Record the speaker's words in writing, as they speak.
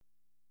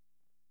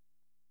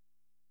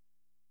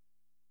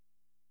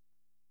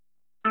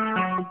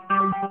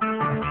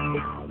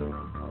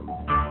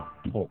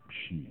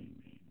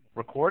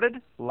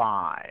recorded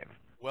live.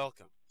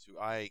 Welcome to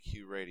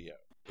IAQ Radio,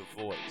 the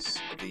voice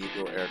of the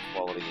indoor air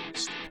quality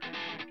industry.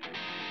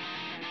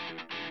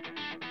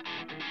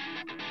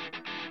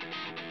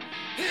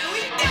 Here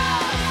we go!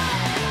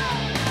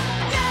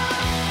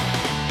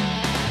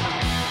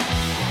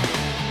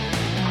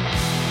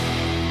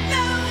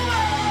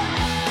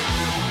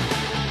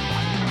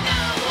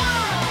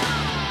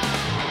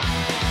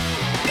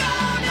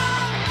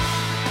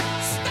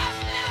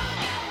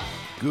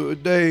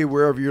 Good day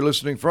wherever you're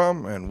listening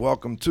from, and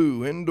welcome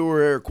to Indoor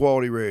Air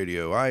Quality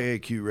Radio,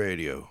 IAQ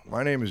Radio.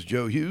 My name is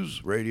Joe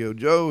Hughes, Radio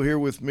Joe. Here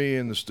with me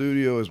in the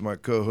studio is my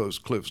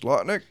co-host Cliff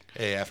Zlotnick.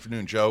 Hey,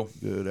 afternoon, Joe.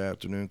 Good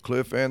afternoon,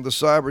 Cliff. And the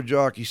cyber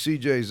jockey,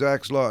 CJ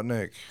Zach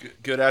Zlotnick.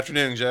 Good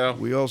afternoon, Joe.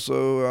 We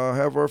also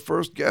have our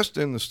first guest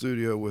in the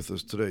studio with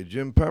us today,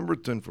 Jim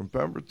Pemberton from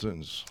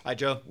Pemberton's. Hi,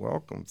 Joe.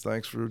 Welcome.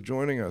 Thanks for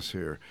joining us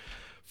here.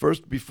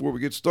 First, before we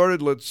get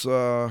started, let's...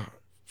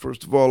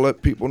 First of all,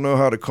 let people know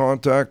how to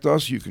contact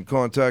us. You can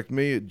contact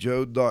me at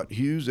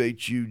joe.hughes,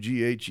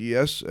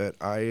 Hughes, at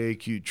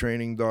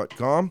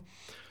iaqtraining.com.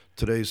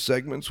 Today's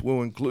segments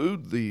will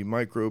include the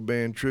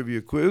Microban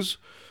Trivia Quiz.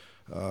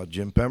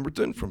 Jim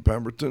Pemberton from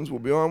Pemberton's will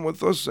be on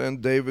with us,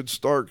 and David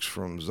Starks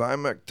from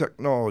Zymek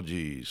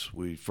Technologies.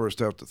 We first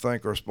have to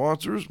thank our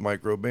sponsors,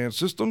 Microban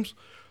Systems,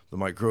 the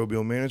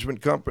microbial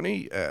management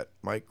company at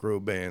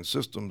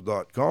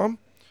microbansystems.com.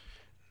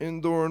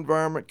 Indoor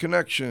Environment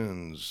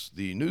Connections,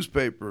 the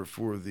newspaper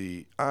for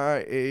the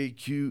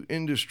IAQ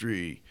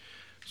industry.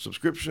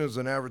 Subscriptions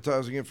and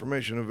advertising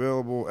information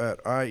available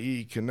at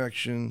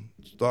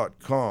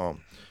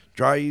ieconnections.com.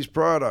 Dry-Ease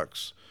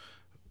Products,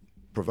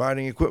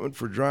 providing equipment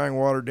for drying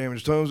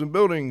water-damaged homes and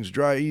buildings.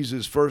 Dry-Ease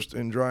is first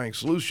in drying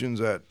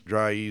solutions at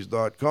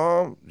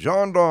dryease.com.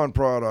 Jon-Don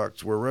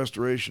Products, where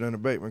restoration and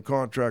abatement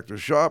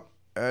contractors shop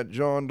at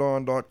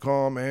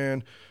jondon.com.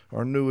 And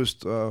our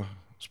newest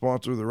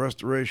sponsor, the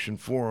Restoration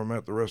Forum,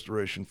 at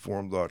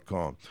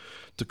therestorationforum.com.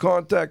 To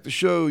contact the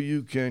show,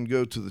 you can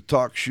go to the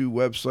TalkShoe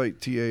website,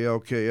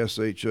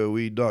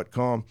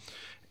 talkshoe.com,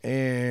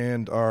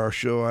 and our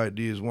show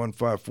ID is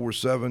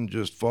 1547.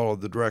 Just follow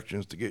the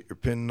directions to get your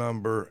PIN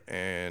number,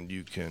 and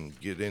you can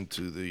get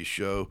into the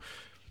show,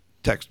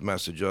 text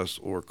message us,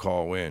 or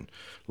call in.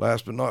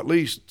 Last but not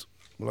least,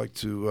 I'd like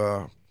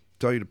to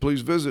tell you to please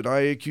visit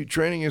IAQ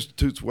Training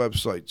Institute's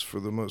websites for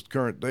the most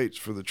current dates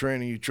for the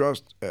training you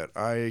trust at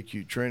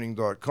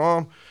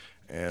iaqtraining.com.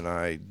 And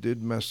I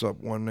did mess up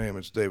one name.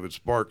 It's David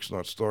Sparks,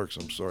 not Starks.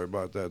 I'm sorry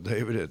about that,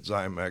 David, at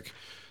Zymek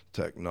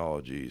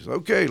Technologies.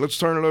 Okay, let's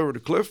turn it over to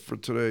Cliff for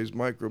today's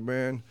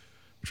Microban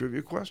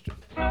trivia question.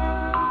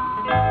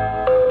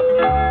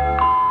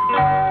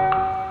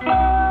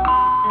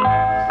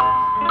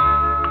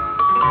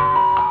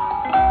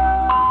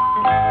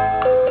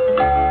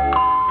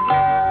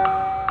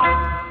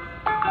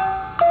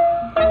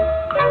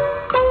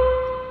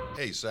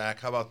 Hey, Zach,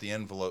 how about the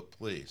envelope,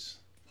 please?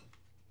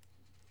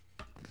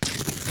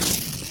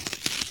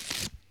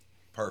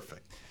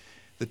 Perfect.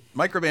 The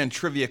Microban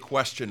trivia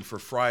question for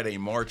Friday,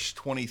 March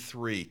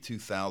 23,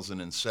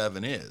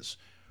 2007 is,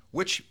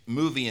 which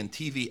movie and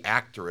TV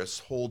actress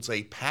holds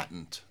a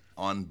patent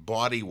on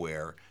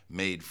bodywear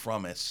made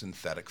from a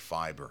synthetic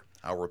fiber?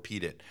 I'll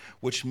repeat it.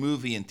 Which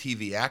movie and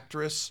TV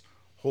actress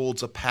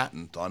holds a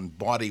patent on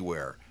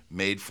bodywear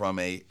made from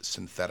a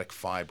synthetic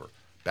fiber?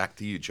 Back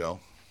to you, Joe.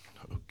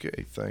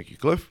 Okay, thank you,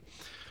 Cliff.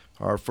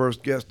 Our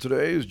first guest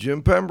today is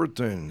Jim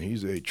Pemberton.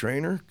 He's a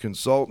trainer,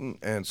 consultant,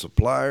 and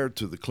supplier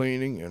to the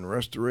cleaning and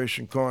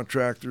restoration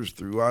contractors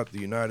throughout the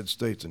United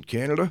States and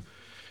Canada.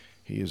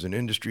 He is an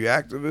industry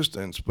activist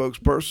and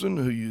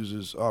spokesperson who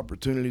uses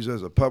opportunities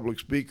as a public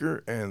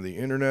speaker and the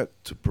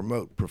internet to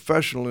promote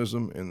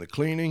professionalism in the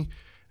cleaning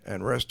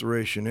and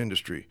restoration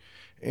industry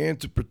and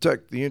to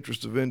protect the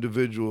interests of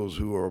individuals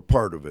who are a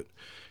part of it.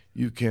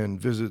 You can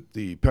visit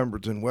the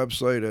Pemberton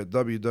website at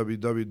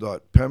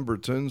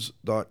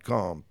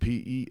www.pembertons.com,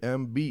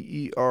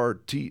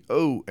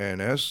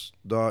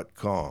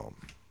 PEMBERTONS.com.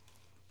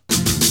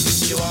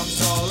 She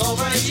walks all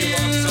over you,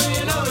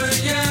 all over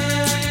you.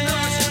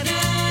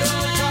 You're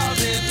the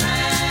carpet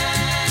man.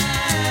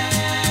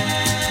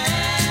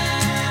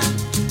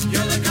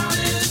 You're the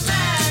carpet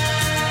man.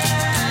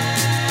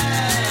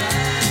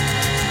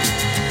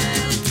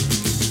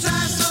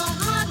 Try so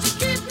hard to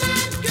keep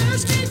that girl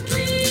skin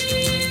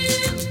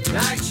clean,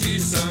 like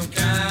she's some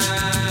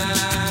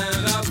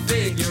kind of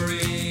figurine.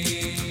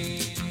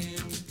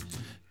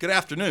 Good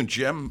afternoon,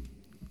 Jim.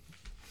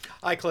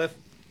 Hi, Cliff.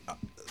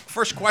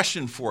 First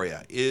question for you.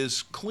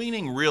 Is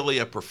cleaning really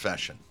a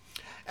profession?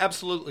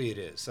 Absolutely it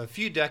is. A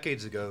few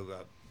decades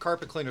ago,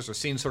 carpet cleaners were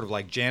seen sort of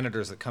like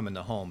janitors that come in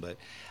the home, but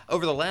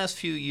over the last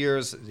few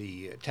years,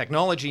 the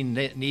technology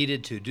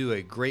needed to do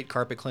a great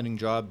carpet cleaning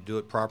job, do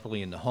it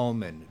properly in the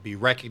home, and be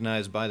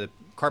recognized by the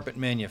carpet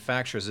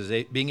manufacturers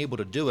as being able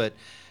to do it,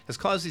 has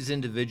caused these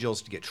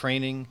individuals to get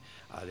training.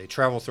 They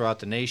travel throughout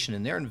the nation,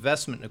 and their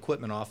investment in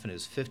equipment often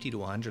is $50,000 to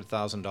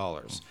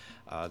 $100,000.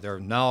 They're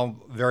now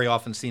very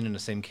often seen in the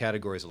same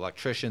category as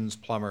electricians,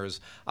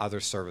 plumbers, other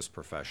service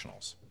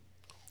professionals.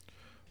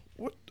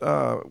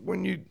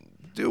 When you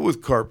deal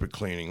with carpet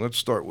cleaning. Let's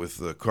start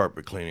with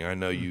carpet cleaning. I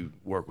know you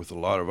work with a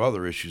lot of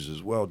other issues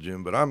as well,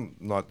 Jim, but I'm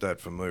not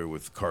that familiar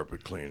with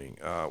carpet cleaning.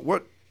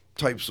 What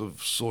types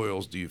of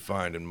soils do you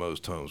find in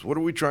most homes? What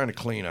are we trying to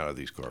clean out of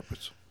these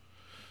carpets?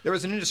 There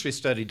was an industry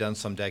study done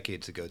some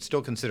decades ago. It's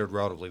still considered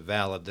relatively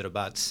valid that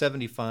about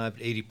 75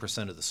 to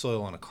 80% of the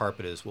soil on a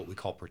carpet is what we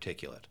call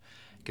particulate.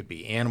 It could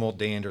be animal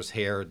danders,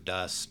 hair,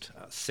 dust,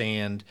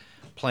 sand,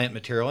 plant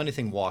material,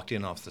 anything walked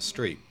in off the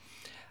street.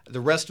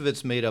 The rest of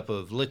it's made up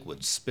of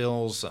liquids,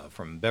 spills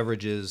from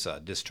beverages,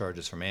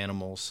 discharges from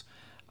animals,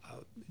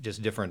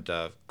 just different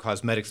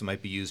cosmetics that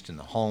might be used in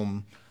the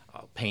home,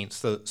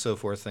 paints, so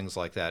forth, things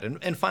like that.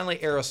 And finally,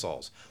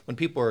 aerosols. When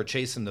people are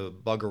chasing the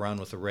bug around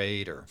with a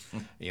Raid or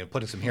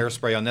putting some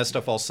hairspray on, that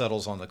stuff all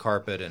settles on the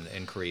carpet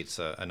and creates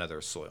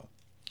another soil.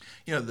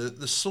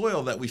 The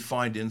soil that we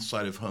find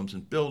inside of homes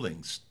and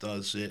buildings,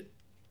 does it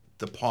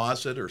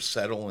deposit or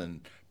settle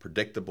in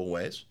predictable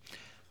ways?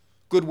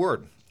 Good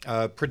word.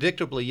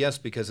 Predictably, yes,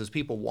 because as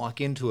people walk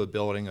into a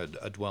building,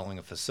 a dwelling,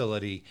 a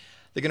facility,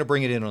 they're going to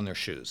bring it in on their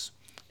shoes.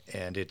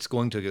 And it's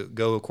going to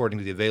go according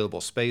to the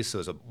available space. So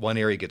as one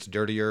area gets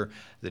dirtier,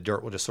 the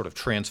dirt will just sort of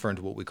transfer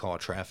into what we call a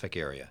traffic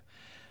area.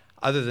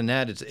 Other than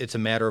that, it's a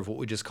matter of what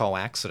we just call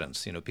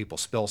accidents. People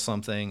spill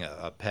something,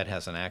 a pet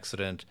has an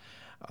accident,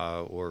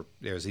 or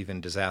there's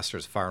even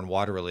disasters, fire and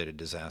water-related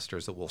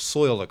disasters that will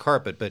soil the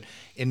carpet. But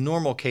in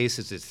normal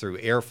cases, it's through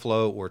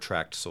airflow or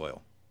tracked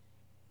soil.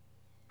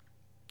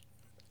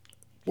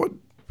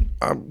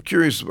 I'm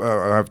curious,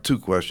 I have two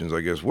questions,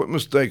 I guess. What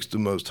mistakes do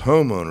most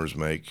homeowners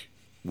make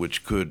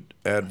which could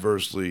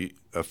adversely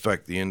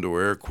affect the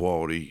indoor air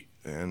quality?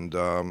 And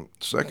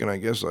second, I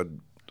guess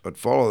I'd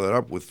follow that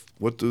up with,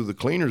 what do the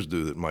cleaners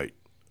do that might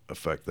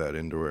affect that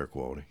indoor air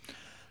quality?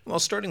 Well,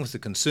 starting with the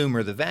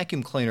consumer, the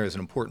vacuum cleaner is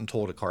an important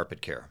tool to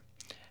carpet care.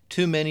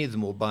 Too many of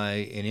them will buy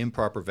an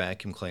improper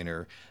vacuum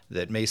cleaner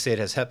that may say it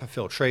has HEPA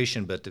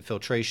filtration, but the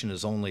filtration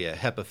is only a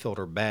HEPA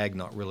filter bag,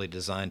 not really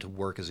designed to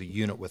work as a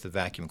unit with a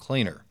vacuum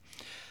cleaner.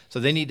 So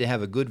they need to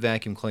have a good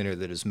vacuum cleaner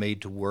that is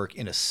made to work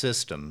in a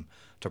system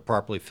to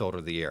properly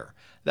filter the air.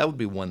 That would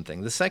be one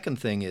thing. The second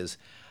thing is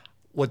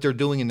what they're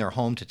doing in their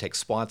home to take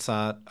spots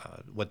out,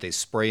 what they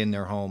spray in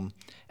their home.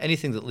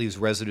 Anything that leaves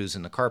residues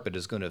in the carpet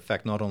is going to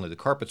affect not only the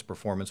carpet's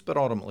performance, but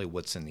ultimately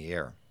what's in the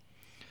air.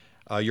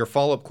 Your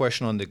follow-up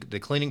question on the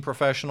cleaning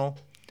professional,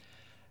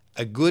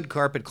 a good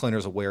carpet cleaner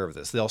is aware of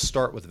this. They'll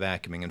start with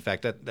vacuuming. In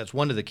fact, that's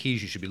one of the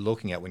keys you should be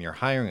looking at when you're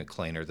hiring a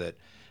cleaner, that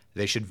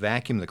they should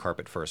vacuum the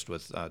carpet first,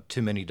 which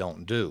too many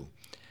don't do.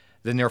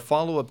 Then their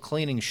follow-up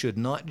cleaning should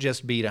not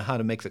just be to how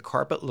to make the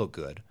carpet look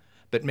good,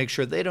 but make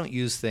sure they don't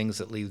use things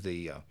that leave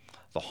the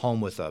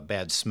home with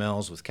bad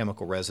smells, with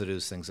chemical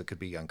residues, things that could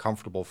be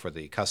uncomfortable for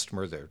the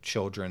customer, their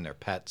children, their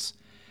pets.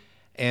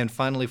 And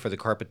finally, for the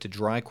carpet to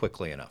dry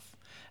quickly enough.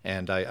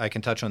 And I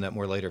can touch on that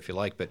more later if you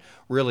like, but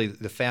really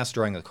the fast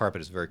drying of the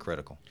carpet is very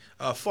critical.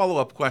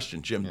 Follow-up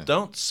question, Jim. Yeah.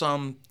 Don't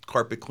some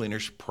carpet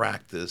cleaners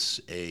practice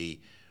a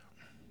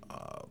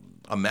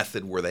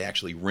method where they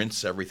actually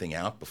rinse everything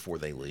out before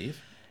they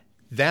leave?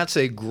 That's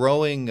a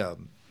growing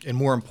and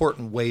more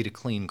important way to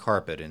clean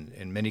carpet,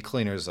 and many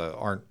cleaners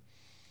aren't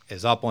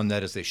as up on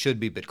that as they should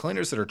be, but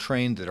cleaners that are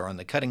trained, that are on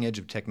the cutting edge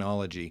of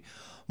technology,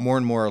 more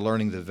and more are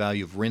learning the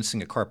value of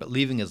rinsing a carpet,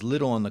 leaving as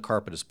little on the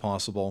carpet as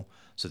possible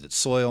so that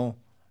soil,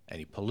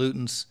 any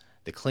pollutants,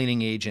 the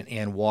cleaning agent,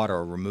 and water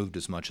are removed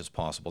as much as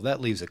possible. That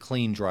leaves a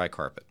clean, dry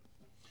carpet.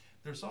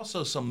 There's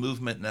also some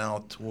movement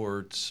now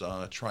towards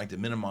trying to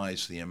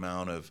minimize the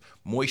amount of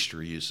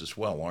moisture used as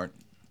well. Aren't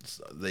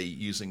they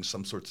using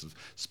some sorts of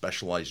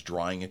specialized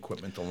drying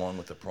equipment along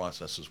with the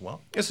process as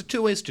well? There's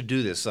two ways to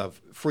do this.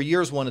 For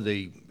years, one of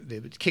the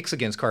kicks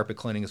against carpet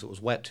cleaning is it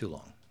was wet too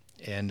long.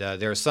 And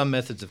there are some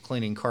methods of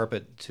cleaning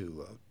carpet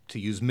to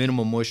use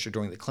minimal moisture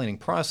during the cleaning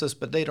process,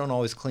 but they don't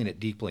always clean it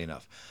deeply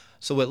enough.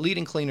 So what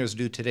leading cleaners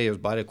do today is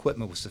buy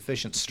equipment with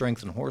sufficient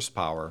strength and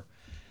horsepower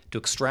to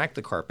extract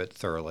the carpet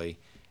thoroughly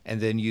and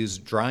then use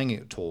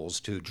drying tools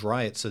to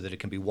dry it so that it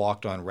can be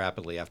walked on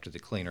rapidly after the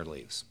cleaner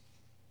leaves.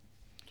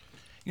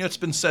 It's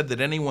been said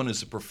that anyone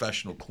who's a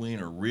professional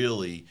cleaner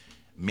really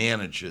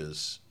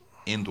manages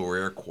indoor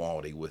air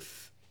quality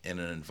within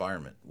an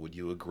environment. Would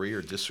you agree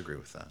or disagree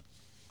with that?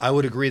 I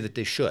would agree that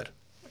they should.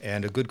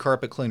 And a good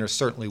carpet cleaner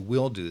certainly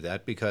will do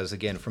that because,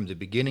 again, from the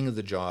beginning of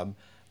the job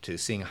to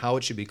seeing how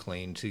it should be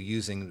cleaned, to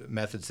using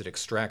methods that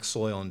extract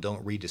soil and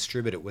don't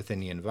redistribute it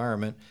within the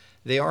environment,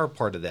 they are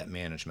part of that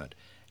management.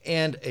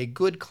 And a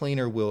good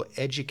cleaner will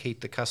educate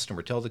the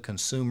customer, tell the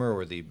consumer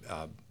or the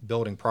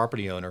building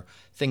property owner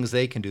things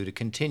they can do to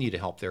continue to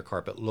help their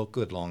carpet look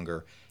good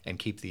longer and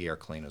keep the air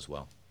clean as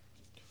well.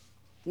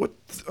 What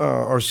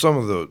are some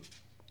of the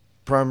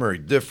primary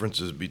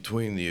differences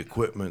between the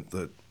equipment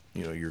that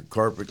your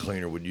carpet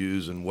cleaner would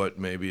use and what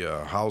maybe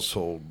a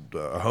household,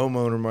 a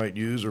homeowner might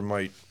use or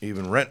might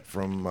even rent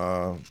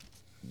from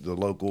the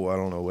local, I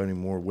don't know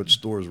anymore which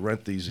stores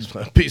rent these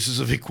pieces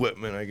of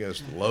equipment, I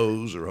guess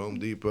Lowe's or Home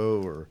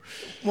Depot or...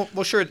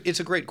 Well, sure, it's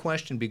a great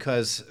question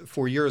because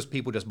for years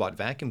people just bought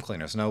vacuum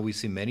cleaners. Now we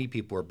see many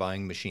people are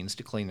buying machines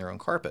to clean their own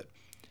carpet.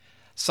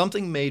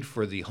 Something made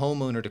for the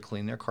homeowner to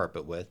clean their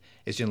carpet with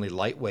is generally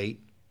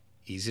lightweight,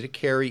 easy to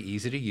carry,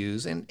 easy to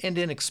use, and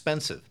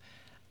inexpensive.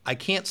 I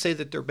can't say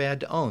that they're bad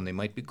to own. They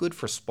might be good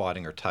for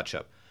spotting or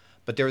touch-up.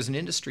 But there was an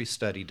industry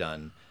study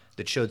done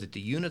that showed that the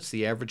units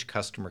the average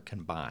customer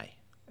can buy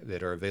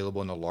that are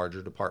available in the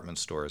larger department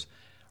stores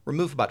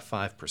remove about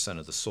 5%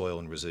 of the soil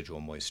and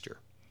residual moisture.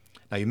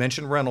 Now, you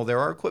mentioned rental. There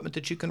are equipment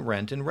that you can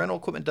rent, and rental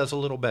equipment does a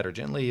little better.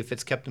 Generally, if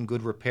it's kept in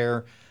good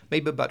repair,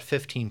 maybe about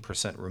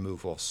 15%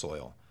 removal of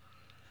soil.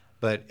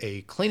 But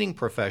a cleaning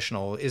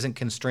professional isn't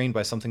constrained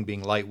by something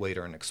being lightweight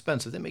or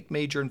inexpensive. They make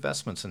major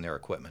investments in their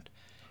equipment.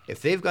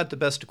 If they've got the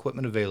best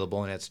equipment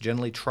available, and it's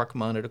generally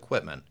truck-mounted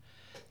equipment,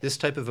 this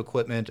type of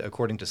equipment,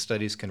 according to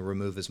studies, can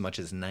remove as much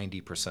as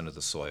 90% of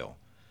the soil.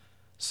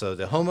 So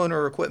the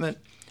homeowner equipment,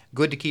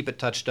 good to keep it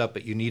touched up,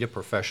 but you need a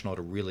professional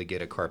to really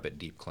get a carpet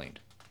deep cleaned.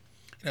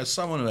 As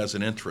someone who has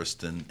an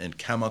interest in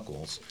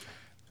chemicals,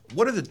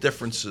 what are the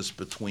differences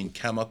between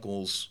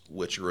chemicals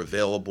which are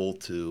available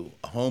to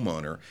a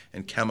homeowner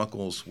and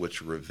chemicals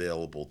which are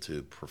available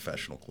to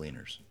professional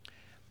cleaners?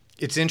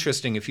 It's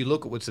interesting. If you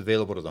look at what's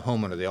available to the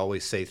homeowner, they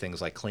always say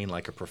things like clean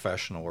like a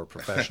professional or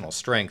professional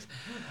strength.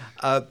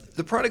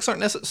 The products aren't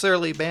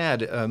necessarily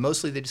bad.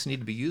 Mostly they just need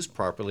to be used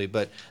properly.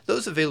 But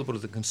those available to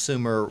the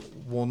consumer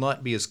will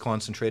not be as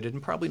concentrated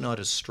and probably not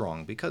as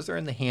strong because they're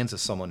in the hands of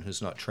someone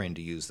who's not trained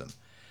to use them.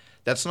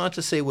 That's not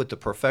to say what the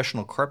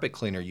professional carpet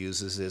cleaner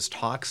uses is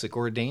toxic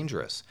or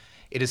dangerous.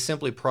 It is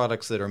simply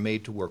products that are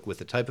made to work with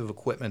the type of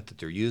equipment that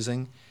they're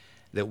using,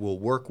 that will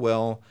work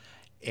well,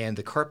 and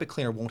the carpet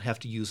cleaner won't have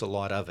to use a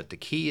lot of it. The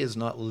key is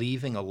not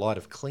leaving a lot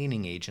of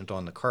cleaning agent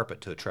on the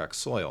carpet to attract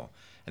soil.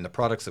 And the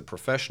products the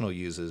professional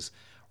uses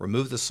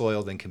remove the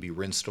soil, then can be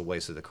rinsed away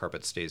so the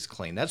carpet stays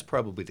clean. That's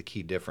probably the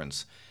key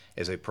difference,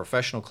 is a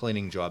professional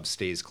cleaning job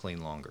stays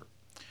clean longer.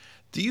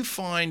 Do you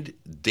find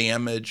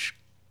damage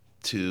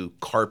to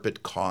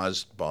carpet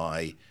caused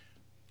by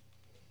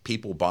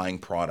people buying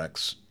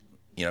products,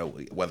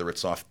 whether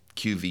it's off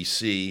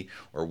QVC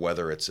or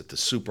whether it's at the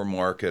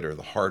supermarket or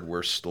the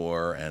hardware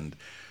store, and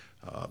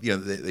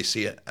they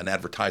see an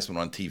advertisement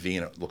on TV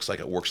and it looks like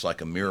it works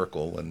like a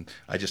miracle, and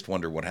I just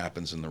wonder what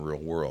happens in the real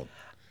world.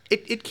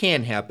 It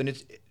can happen.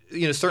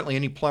 It's certainly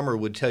any plumber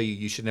would tell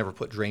you should never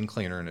put drain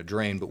cleaner in a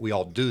drain, but we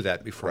all do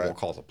that before we'll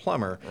call the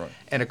plumber. Right.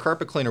 And a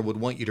carpet cleaner would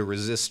want you to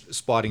resist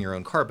spotting your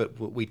own carpet,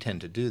 but we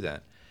tend to do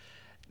that.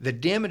 The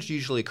damage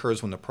usually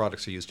occurs when the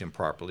products are used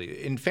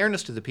improperly. In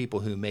fairness to the people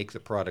who make the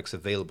products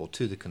available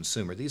to the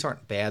consumer, these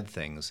aren't bad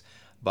things,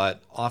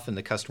 but often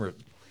the customer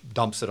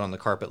dumps it on the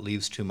carpet,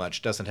 leaves too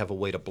much, doesn't have a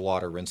way to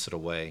blot or rinse it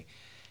away,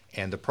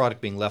 and the product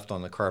being left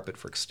on the carpet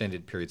for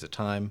extended periods of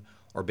time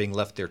or being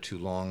left there too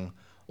long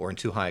or in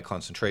too high a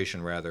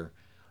concentration, rather,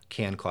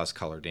 can cause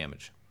color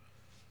damage.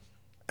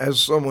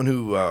 As someone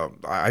who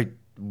I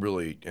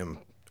really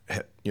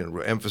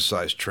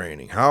emphasize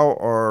training, how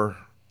are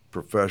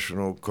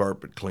professional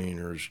carpet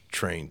cleaners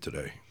trained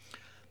today?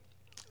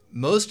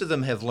 Most of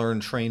them have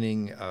learned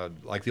training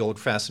like the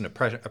old-fashioned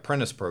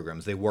apprentice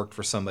programs. They worked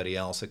for somebody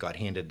else. It got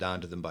handed down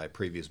to them by a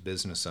previous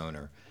business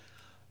owner.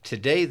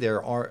 Today,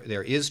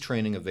 there is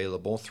training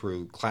available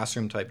through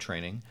classroom-type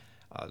training.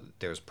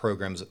 There's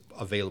programs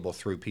available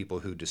through people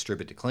who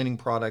distribute the cleaning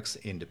products.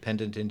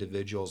 Independent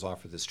individuals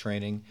offer this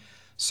training.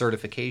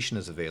 Certification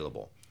is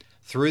available.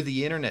 Through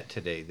the internet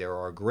today, there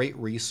are great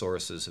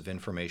resources of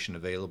information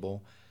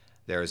available.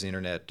 There's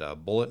internet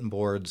bulletin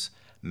boards,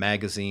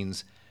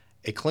 magazines.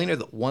 A cleaner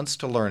that wants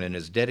to learn and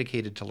is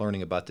dedicated to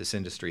learning about this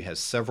industry has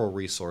several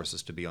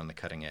resources to be on the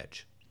cutting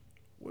edge.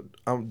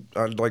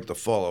 I'd like to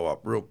follow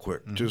up real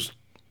quick. Mm-hmm. Just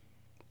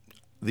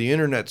the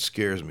internet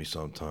scares me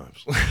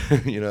sometimes.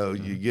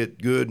 You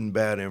get good and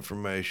bad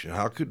information.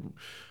 How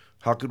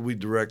could we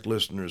direct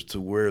listeners to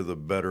where the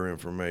better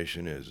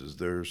information is? Is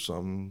there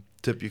some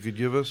tip you could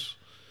give us?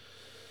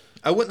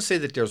 I wouldn't say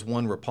that there's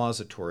one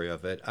repository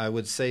of it. I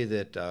would say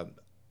that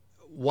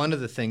one of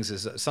the things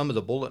is some of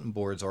the bulletin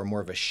boards are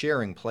more of a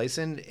sharing place,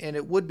 and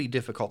it would be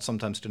difficult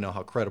sometimes to know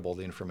how credible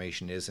the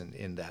information is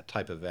in that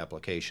type of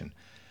application.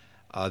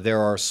 There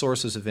are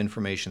sources of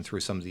information through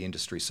some of the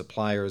industry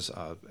suppliers.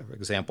 For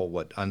example,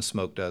 what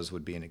Unsmoke does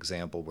would be an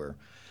example where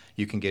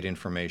you can get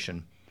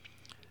information.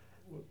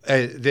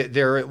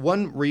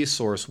 One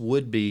resource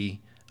would be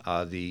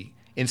the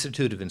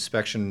Institute of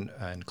Inspection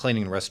and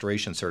Cleaning and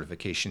Restoration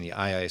Certification, the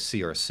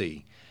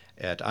IICRC.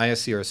 At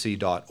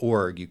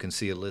iscrc.org, you can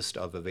see a list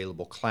of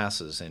available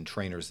classes and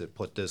trainers that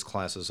put those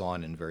classes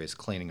on in various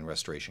cleaning and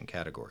restoration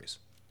categories.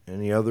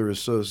 Any other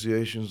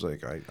associations?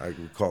 Like I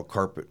recall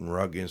Carpet and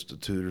Rug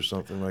Institute or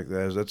something like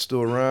that. Is that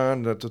still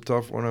around? That's a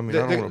tough one. I mean,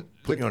 I don't want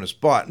to put you on the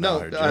spot now.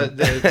 No,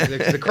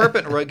 the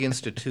Carpet and Rug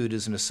Institute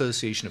is an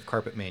association of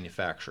carpet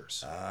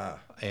manufacturers.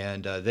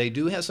 And they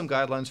do have some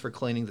guidelines for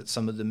cleaning that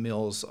some of the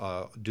mills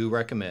do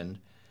recommend.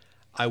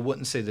 I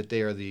wouldn't say that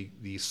they are the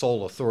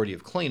sole authority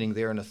of cleaning.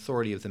 They are an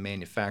authority of the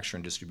manufacture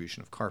and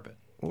distribution of carpet.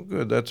 Well,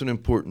 good. That's an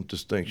important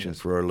distinction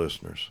for our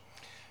listeners.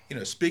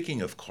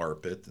 Speaking of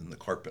carpet and the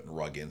Carpet and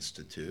Rug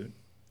Institute,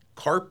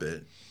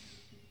 carpet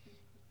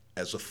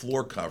as a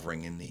floor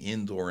covering in the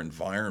indoor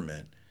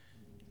environment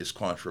is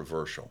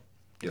controversial.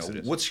 Yes, it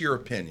is. What's your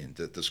opinion?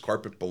 Does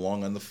carpet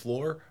belong on the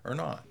floor or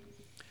not?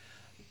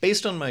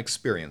 Based on my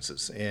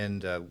experiences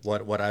and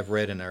what I've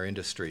read in our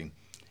industry,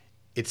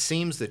 it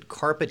seems that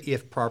carpet,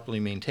 if properly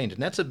maintained,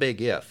 and that's a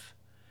big if,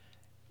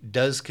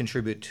 does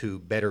contribute to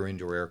better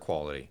indoor air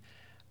quality.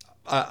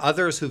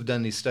 Others who've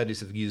done these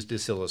studies have used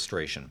this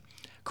illustration.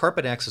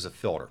 Carpet acts as a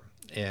filter,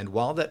 and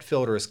while that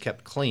filter is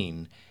kept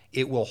clean,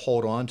 it will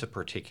hold on to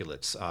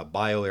particulates,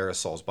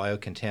 bioaerosols,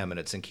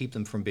 biocontaminants, and keep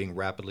them from being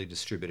rapidly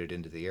distributed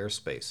into the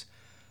airspace.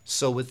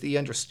 So with the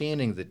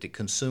understanding that the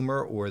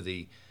consumer or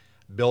the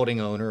building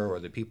owner or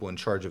the people in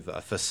charge of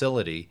a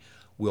facility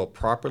will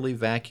properly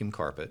vacuum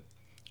carpet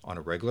on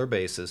a regular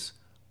basis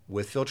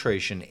with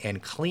filtration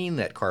and clean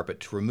that carpet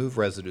to remove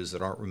residues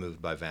that aren't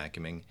removed by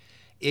vacuuming,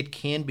 it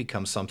can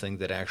become something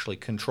that actually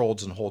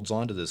controls and holds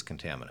on to those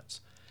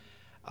contaminants.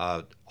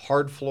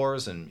 Hard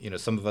floors, and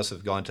some of us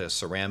have gone to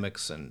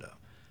ceramics and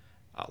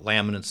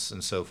laminates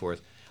and so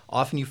forth.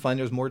 Often you find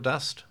there's more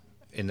dust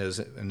in those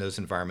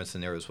environments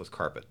than there is with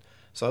carpet.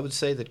 So I would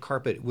say that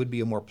carpet would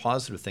be a more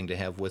positive thing to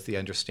have, with the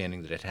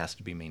understanding that it has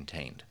to be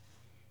maintained.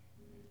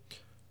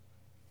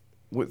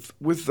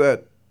 With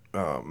that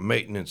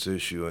maintenance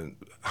issue, and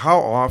how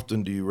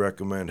often do you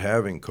recommend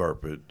having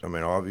carpet? I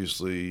mean,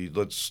 obviously,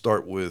 let's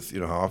start with,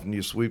 how often do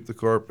you sweep the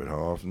carpet? How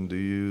often do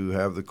you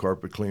have the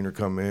carpet cleaner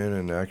come in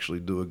and actually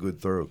do a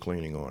good thorough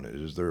cleaning on it?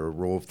 Is there a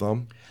rule of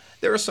thumb?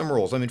 There are some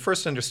rules. I mean,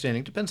 first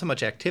understanding depends how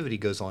much activity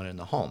goes on in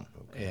the home,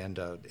 and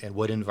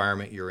what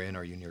environment you're in.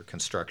 Are you near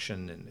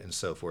construction and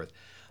so forth?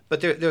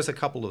 But there's a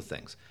couple of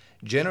things.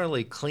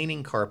 Generally,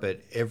 cleaning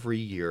carpet every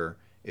year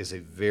is a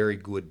very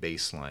good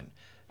baseline.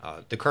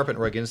 The Carpet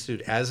and Rug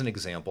Institute, as an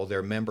example,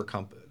 their member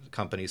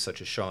companies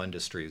such as Shaw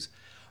Industries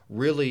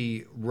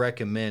really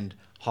recommend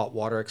hot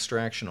water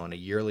extraction on a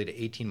yearly to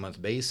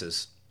 18-month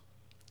basis.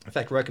 In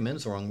fact, recommend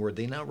is the wrong word.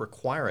 They now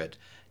require it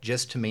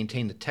just to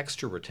maintain the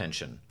texture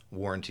retention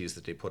warranties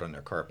that they put on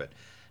their carpet.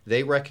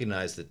 They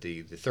recognize that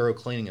the thorough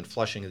cleaning and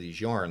flushing of these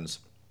yarns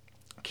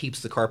keeps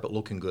the carpet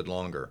looking good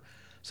longer.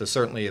 So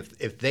certainly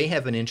if they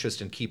have an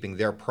interest in keeping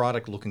their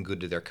product looking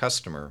good to their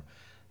customer,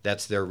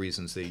 that's their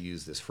reasons they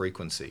use this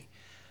frequency.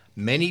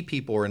 Many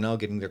people are now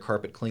getting their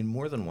carpet cleaned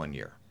more than 1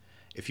 year.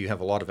 If you have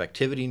a lot of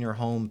activity in your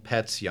home,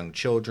 pets, young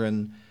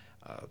children,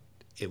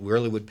 it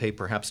really would pay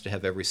perhaps to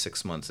have every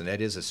 6 months, and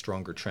that is a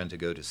stronger trend to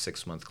go to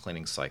 6-month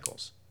cleaning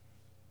cycles.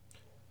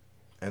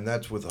 And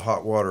that's with the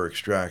hot water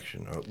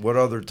extraction. What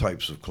other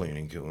types of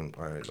cleaning?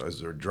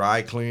 Is there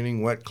dry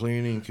cleaning, wet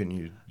cleaning? Can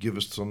you give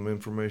us some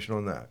information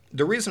on that?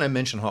 The reason I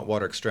mention hot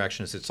water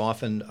extraction is it's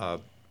often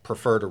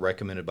preferred or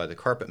recommended by the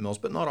carpet mills,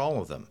 but not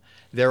all of them.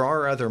 There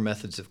are other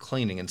methods of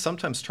cleaning, and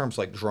sometimes terms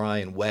like dry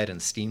and wet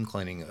and steam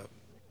cleaning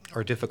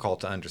are difficult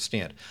to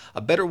understand.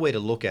 A better way to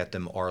look at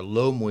them are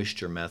low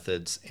moisture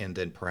methods and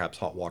then perhaps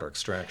hot water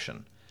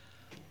extraction.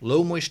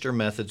 Low moisture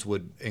methods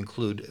would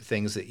include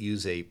things that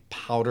use a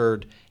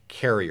powdered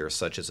carrier,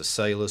 such as a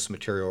cellulose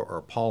material or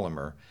a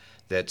polymer,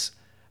 that's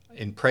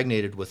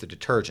impregnated with a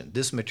detergent.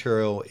 This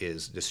material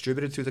is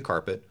distributed through the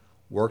carpet,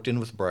 worked in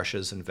with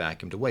brushes, and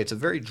vacuumed away. It's a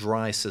very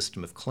dry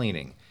system of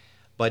cleaning,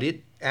 but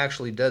it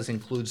actually does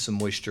include some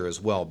moisture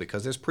as well,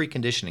 because there's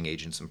preconditioning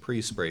agents and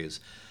pre-sprays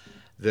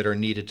that are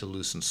needed to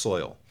loosen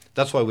soil.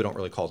 That's why we don't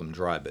really call them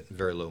dry, but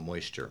very low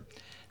moisture.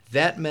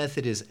 That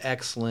method is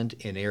excellent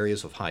in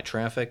areas of high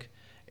traffic,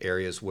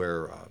 areas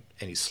where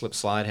any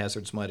slip-slide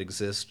hazards might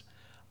exist,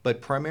 but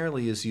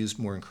primarily is used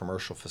more in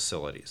commercial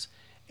facilities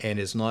and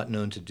is not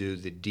known to do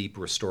the deep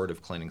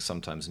restorative cleaning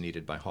sometimes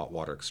needed by hot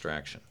water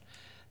extraction.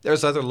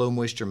 There's other low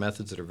moisture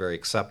methods that are very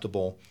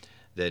acceptable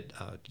that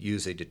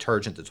use a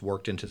detergent that's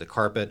worked into the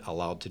carpet,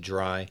 allowed to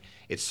dry.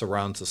 It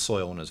surrounds the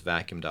soil and is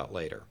vacuumed out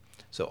later.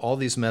 So all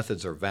these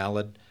methods are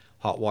valid.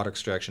 Hot water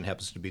extraction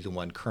happens to be the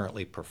one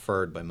currently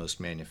preferred by most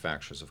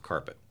manufacturers of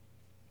carpet.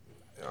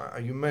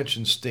 You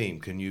mentioned steam.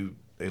 Can you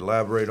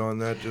elaborate on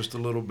that just a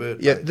little bit?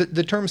 Yeah,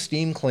 the term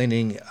steam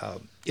cleaning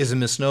is a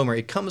misnomer.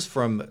 It comes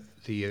from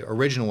the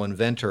original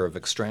inventor of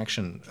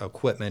extraction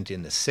equipment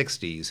in the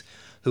 60s,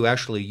 who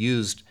actually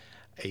used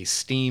a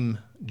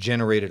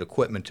steam-generated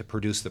equipment to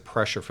produce the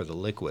pressure for the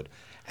liquid.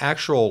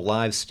 Actual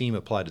live steam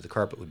applied to the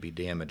carpet would be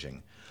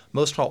damaging.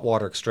 Most hot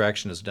water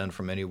extraction is done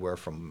from anywhere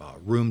from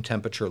room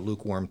temperature,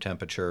 lukewarm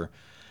temperature,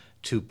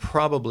 to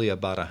probably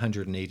about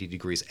 180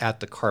 degrees at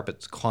the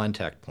carpet's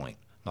contact point.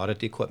 Not at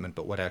the equipment,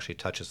 but what actually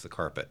touches the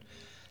carpet.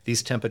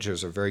 These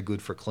temperatures are very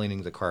good for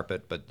cleaning the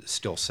carpet, but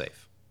still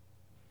safe.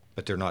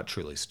 But they're not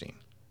truly steam.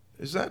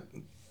 Is that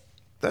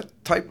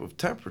type of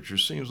temperature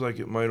seems like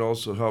it might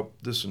also help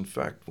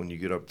disinfect when you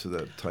get up to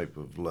that type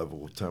of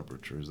level of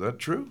temperature. Is that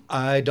true?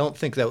 I don't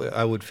think that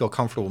I would feel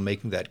comfortable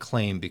making that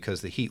claim,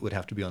 because the heat would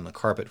have to be on the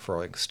carpet for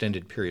an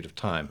extended period of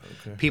time.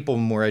 Okay. People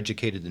more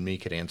educated than me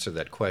could answer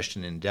that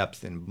question in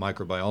depth in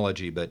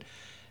microbiology, but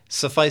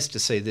suffice to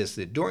say this,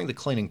 that during the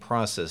cleaning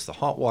process, the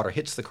hot water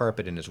hits the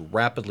carpet and is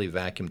rapidly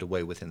vacuumed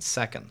away within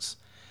seconds.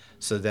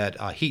 So that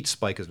heat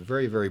spike is a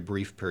very, very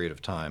brief period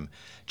of time,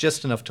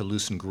 just enough to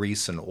loosen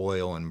grease and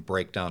oil and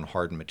break down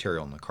hardened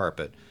material on the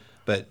carpet.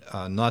 but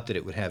not that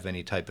it would have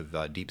any type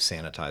of deep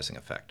sanitizing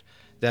effect.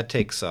 That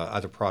takes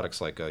other products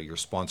like your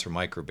sponsor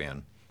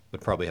Microban would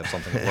probably have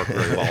something that work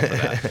very well for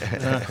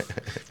that.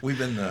 We've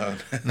been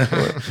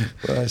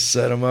I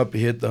set him up.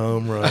 He hit the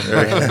home run.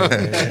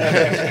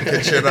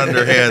 pitch it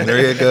underhand.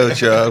 There you go,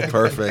 Joe.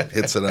 Perfect.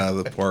 Hits it out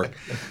of the park.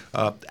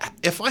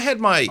 If I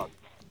had my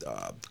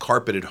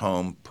carpet at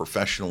home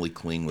professionally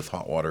cleaned with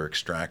hot water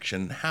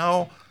extraction,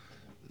 how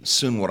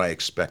soon would I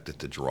expect it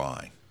to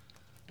dry?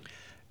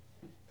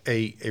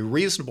 A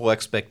reasonable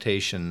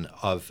expectation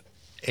of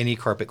any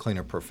carpet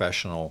cleaner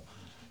professional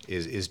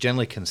is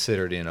generally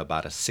considered in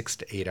about a 6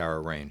 to 8 hour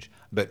range.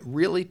 But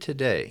really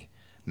today,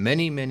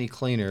 many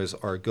cleaners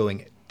are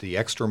going the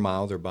extra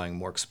mile. They're buying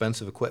more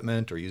expensive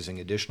equipment or using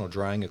additional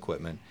drying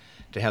equipment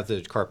to have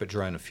the carpet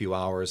dry in a few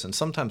hours and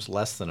sometimes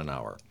less than an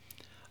hour.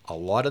 A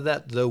lot of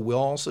that, though, will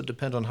also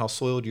depend on how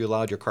soiled you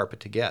allowed your carpet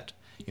to get.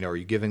 Are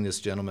you giving this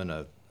gentleman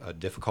a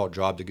difficult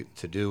job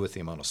to do with the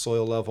amount of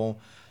soil level?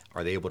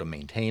 Are they able to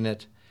maintain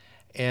it?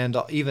 And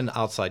even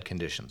outside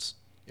conditions.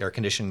 Air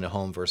conditioning the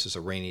home versus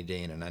a rainy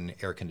day in an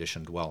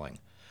unair-conditioned dwelling.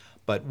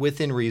 But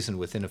within reason,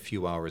 within a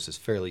few hours, is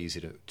fairly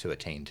easy to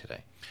attain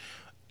today.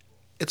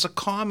 It's a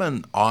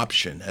common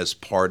option as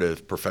part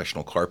of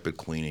professional carpet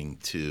cleaning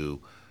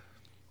to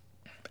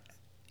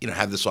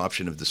have this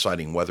option of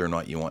deciding whether or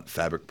not you want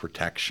fabric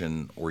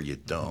protection or you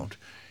don't.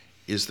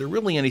 Is there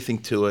really anything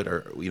to it?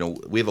 Or, we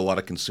have a lot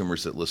of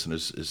consumers that listen.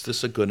 Is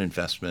this a good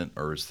investment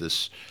or is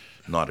this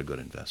not a good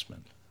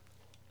investment?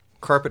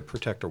 Carpet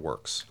protector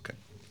works. Okay.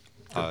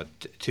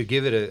 To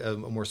give it a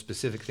more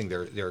specific thing,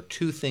 there are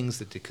two things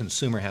that the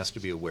consumer has to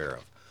be aware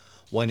of.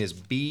 One is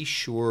be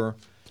sure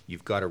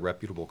you've got a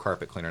reputable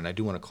carpet cleaner, and I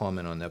do want to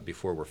comment on that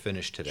before we're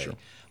finished today. Sure.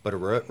 But a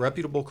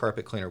reputable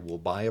carpet cleaner will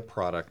buy a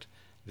product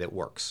that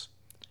works.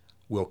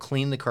 Will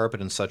clean the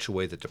carpet in such a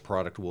way that the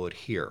product will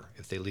adhere.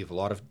 If they leave a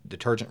lot of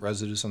detergent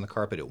residues on the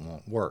carpet, it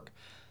won't work.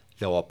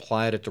 They'll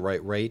apply it at the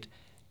right rate,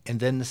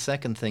 and then the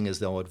second thing is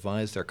they'll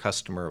advise their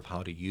customer of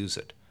how to use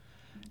it.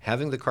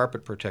 Having the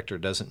carpet protector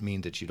doesn't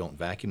mean that you don't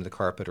vacuum the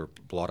carpet or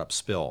blot up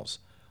spills.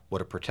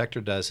 What a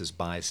protector does is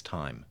buys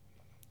time.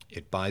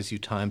 It buys you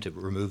time to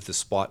remove the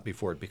spot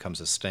before it becomes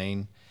a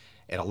stain.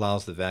 It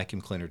allows the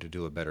vacuum cleaner to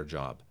do a better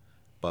job.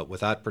 But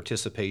without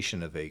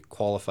participation of a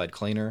qualified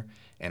cleaner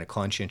and a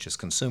conscientious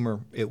consumer,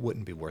 it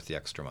wouldn't be worth the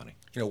extra money.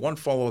 One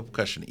follow-up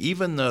question.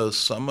 Even though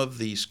some of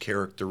these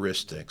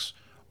characteristics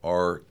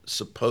are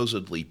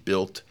supposedly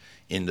built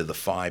into the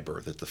fiber,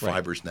 that the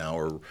fibers now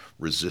are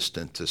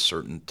resistant to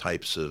certain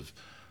types of,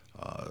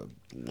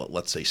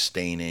 let's say,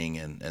 staining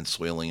and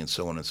soiling and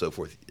so on and so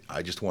forth.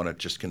 I just want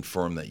to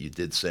confirm that you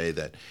did say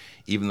that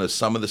even though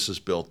some of this is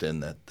built in,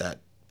 that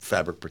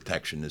fabric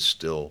protection is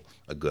still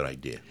a good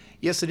idea.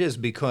 Yes, it is,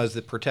 because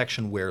the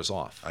protection wears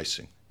off. I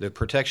see. The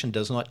protection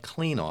does not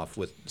clean off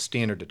with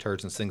standard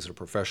detergents, things that a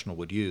professional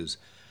would use.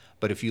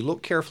 But if you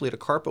look carefully at a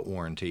carpet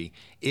warranty,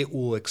 it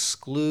will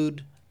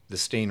exclude the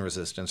stain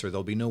resistance, or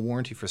there'll be no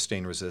warranty for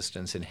stain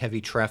resistance in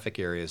heavy traffic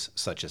areas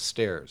such as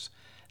stairs.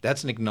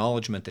 That's an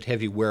acknowledgement that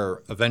heavy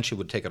wear eventually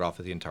would take it off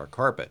of the entire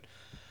carpet.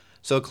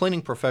 So a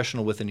cleaning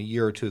professional within a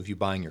year or two of you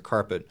buying your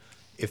carpet,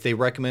 if they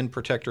recommend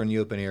protector in the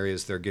open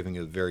areas, they're giving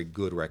you a very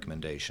good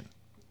recommendation.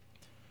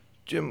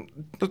 Jim,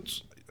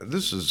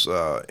 this is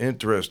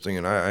interesting,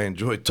 and I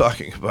enjoy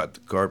talking about the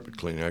carpet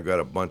cleaning. I've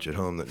got a bunch at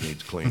home that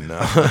needs cleaned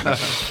now.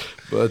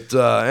 But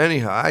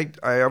anyhow,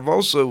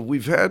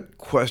 we've had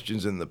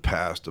questions in the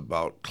past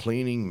about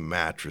cleaning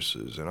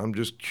mattresses, and I'm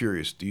just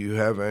curious, do you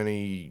have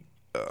any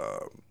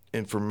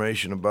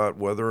information about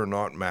whether or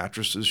not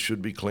mattresses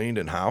should be cleaned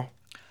and how?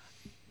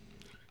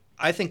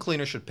 I think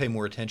cleaners should pay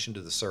more attention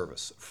to the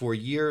service. For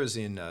years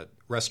in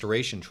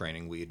restoration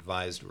training, we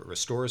advised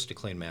restorers to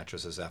clean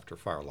mattresses after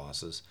fire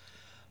losses.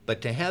 But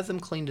to have them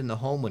cleaned in the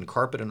home when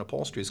carpet and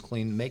upholstery is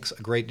cleaned makes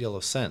a great deal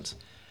of sense.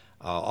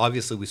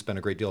 Obviously, we spend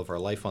a great deal of our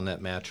life on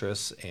that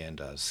mattress,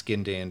 and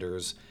skin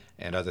danders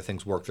and other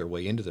things work their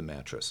way into the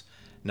mattress.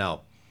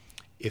 Now,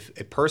 if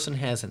a person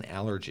has an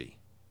allergy,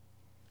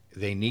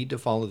 they need to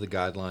follow the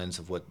guidelines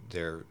of what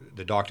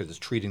the doctor that's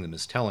treating them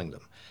is telling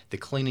them. The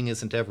cleaning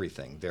isn't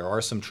everything. There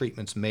are some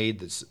treatments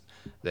made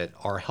that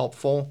are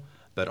helpful,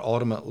 but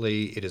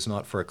ultimately it is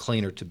not for a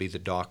cleaner to be the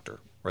doctor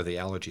or the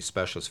allergy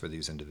specialist for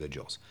these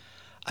individuals.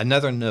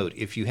 Another note,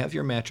 if you have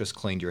your mattress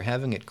cleaned, you're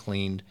having it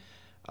cleaned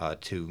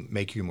to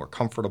make you more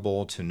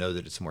comfortable, to know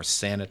that it's more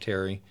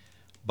sanitary,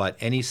 but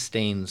any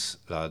stains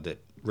that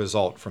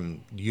result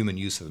from human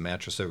use of the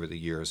mattress over the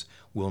years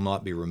will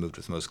not be removed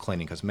with most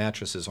cleaning, because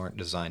mattresses aren't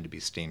designed to be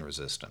stain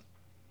resistant.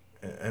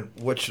 And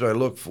what should I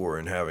look for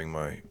in having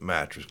my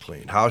mattress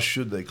cleaned? How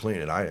should they clean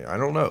it? I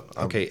don't know.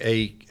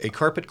 Okay, a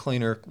carpet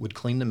cleaner would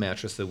clean the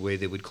mattress the way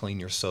they would clean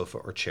your sofa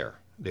or chair.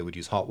 They would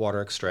use hot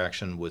water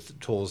extraction with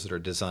tools that are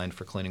designed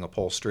for cleaning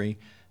upholstery.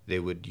 They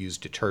would use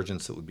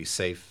detergents that would be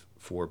safe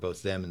for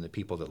both them and the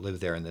people that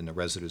live there, and then the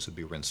residues would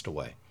be rinsed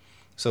away.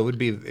 So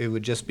it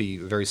would just be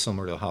very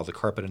similar to how the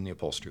carpet and the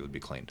upholstery would be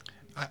cleaned.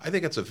 I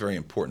think that's a very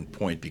important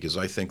point, because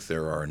I think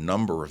there are a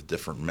number of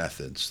different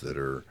methods that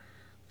are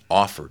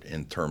offered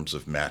in terms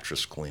of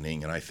mattress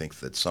cleaning, and I think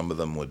that some of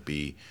them would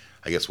be,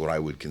 I guess, what I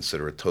would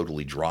consider a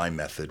totally dry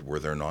method where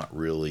they're not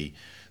really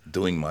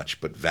doing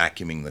much but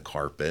vacuuming the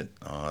carpet.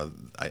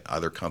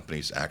 Other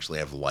companies actually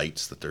have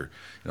lights that they're,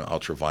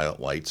 ultraviolet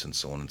lights and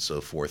so on and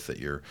so forth that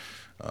you're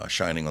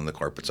shining on the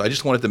carpet. So I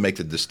just wanted to make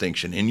the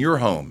distinction. In your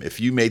home, if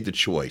you made the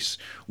choice,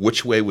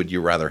 which way would you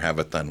rather have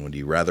it done? Would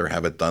you rather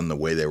have it done the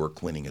way they were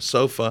cleaning a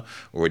sofa,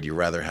 or would you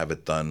rather have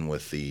it done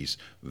with these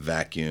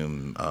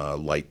vacuum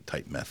light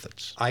type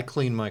methods? I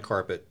clean my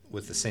carpet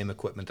with the same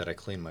equipment that I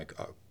clean my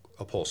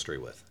upholstery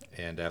with.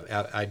 And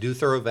I do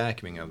thorough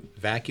vacuuming.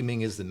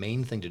 Vacuuming is the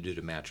main thing to do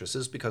to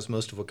mattresses because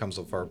most of what comes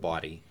off our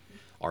body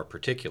are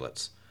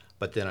particulates.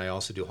 But then I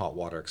also do hot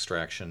water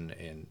extraction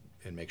and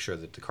make sure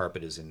that the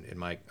carpet is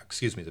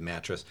the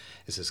mattress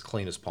is as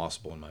clean as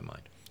possible in my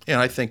mind.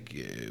 And I think,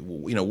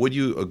 would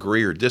you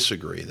agree or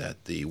disagree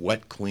that the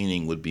wet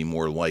cleaning would be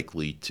more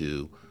likely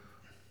to,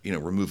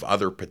 remove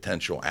other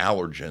potential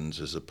allergens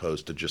as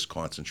opposed to just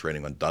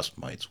concentrating on dust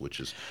mites,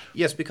 which is...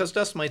 Yes, because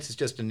dust mites is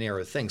just a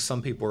narrow thing.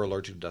 Some people are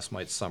allergic to dust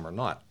mites, some are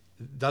not.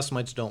 Dust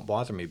mites don't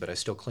bother me, but I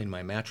still clean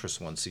my mattress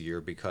once a year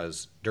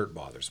because dirt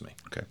bothers me.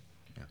 Okay.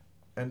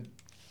 And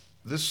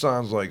this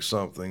sounds like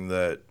something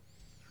that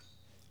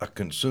a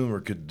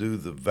consumer could do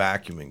the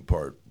vacuuming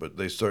part, but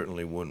they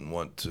certainly wouldn't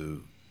want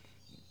to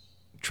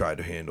try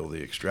to handle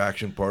the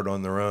extraction part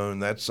on their own.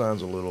 That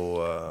sounds a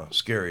little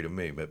scary to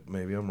me, but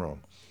maybe I'm wrong.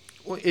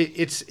 Well,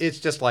 it's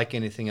just like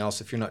anything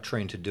else. If you're not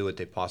trained to do it,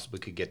 they possibly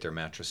could get their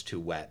mattress too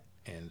wet,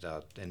 and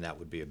that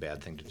would be a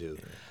bad thing to do.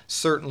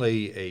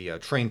 Certainly, a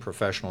trained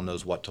professional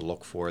knows what to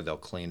look for. They'll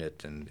clean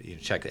it and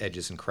check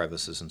edges and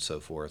crevices and so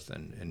forth,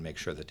 and make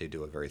sure that they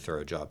do a very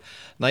thorough job.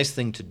 Nice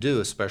thing to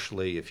do,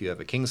 especially if you have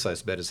a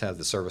king-size bed, is have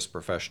the service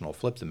professional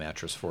flip the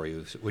mattress for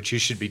you, which you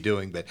should be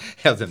doing, but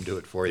have them do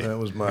it for you. That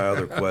was my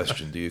other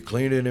question. Do you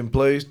clean it in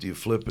place? Do you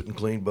flip it and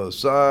clean both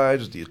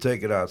sides? Do you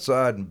take it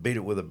outside and beat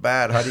it with a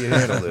bat? How do you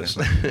handle this?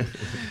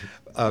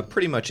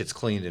 Pretty much it's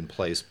cleaned in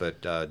place, but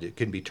it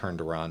can be turned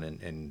around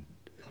and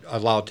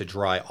allowed to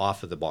dry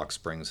off of the box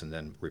springs and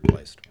then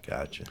replaced.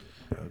 Gotcha.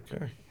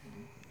 Okay.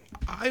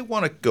 I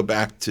want to go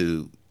back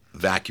to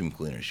vacuum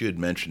cleaners. You had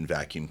mentioned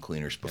vacuum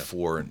cleaners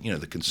before, and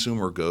the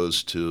consumer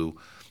goes to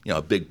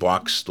a big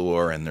box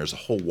store and there's a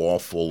whole wall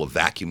full of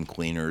vacuum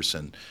cleaners.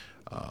 And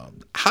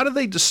how do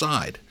they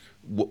decide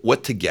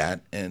what to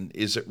get, and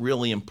is it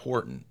really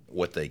important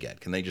what they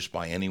get? Can they just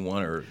buy any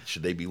one, or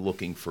should they be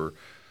looking for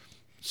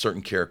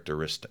certain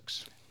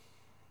characteristics?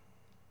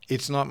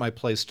 It's not my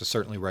place to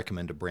certainly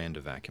recommend a brand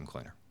of vacuum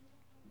cleaner.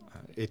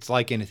 It's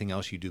like anything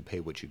else, you do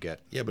pay what you get.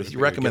 Yeah, but if you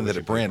recommended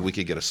a brand, we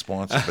could get a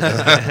sponsor.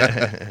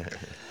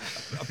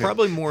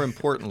 Probably more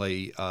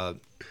importantly,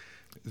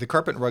 the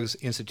Carpet and Rugs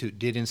Institute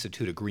did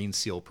institute a Green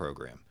Seal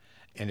program.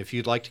 And if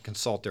you'd like to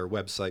consult their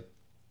website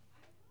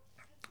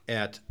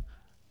at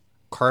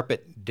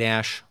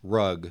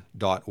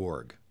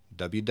carpet-rug.org,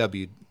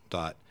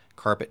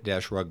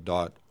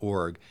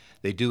 www.carpet-rug.org,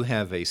 they do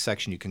have a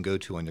section you can go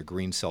to on their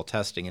green cell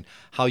testing and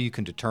how you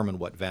can determine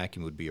what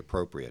vacuum would be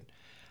appropriate.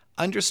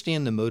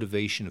 Understand the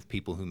motivation of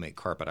people who make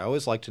carpet. I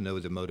always like to know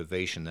the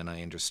motivation, then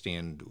I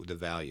understand the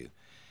value.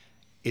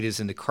 It is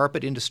in the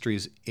carpet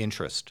industry's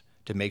interest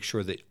to make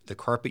sure that the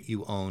carpet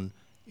you own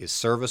is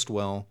serviced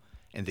well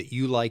and that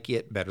you like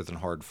it better than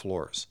hard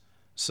floors.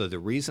 So the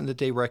reason that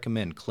they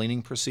recommend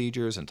cleaning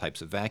procedures and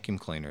types of vacuum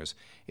cleaners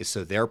is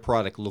so their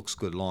product looks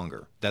good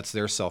longer. That's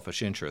their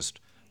selfish interest,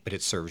 but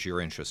it serves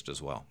your interest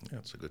as well. Yeah,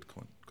 that's a good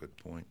point.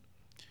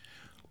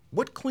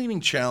 What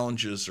cleaning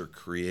challenges are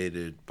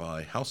created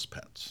by house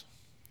pets?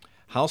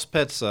 House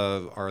pets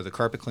are the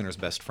carpet cleaner's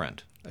best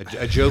friend.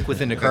 A joke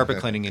within the carpet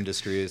cleaning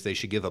industry is they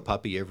should give a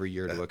puppy every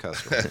year to a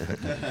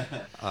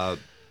customer.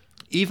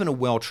 Even a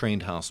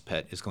well-trained house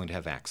pet is going to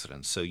have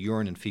accidents. So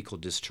urine and fecal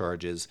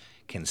discharges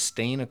can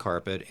stain a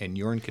carpet, and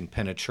urine can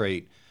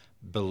penetrate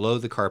below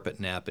the carpet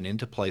nap and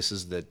into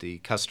places that the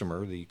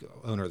customer, the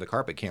owner of the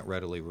carpet, can't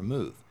readily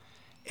remove.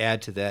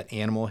 Add to that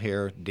animal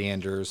hair,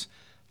 danders,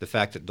 the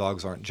fact that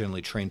dogs aren't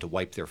generally trained to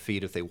wipe their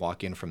feet if they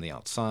walk in from the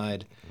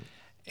outside,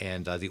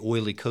 and the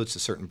oily coats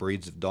of certain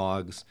breeds of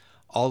dogs.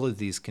 All of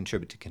these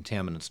contribute to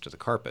contaminants to the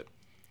carpet.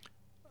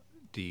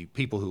 The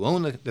people who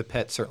own the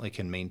pet certainly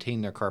can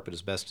maintain their carpet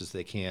as best as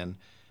they can,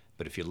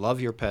 but if you love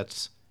your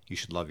pets, you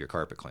should love your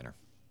carpet cleaner.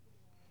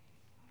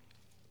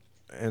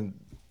 And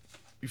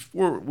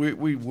before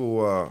we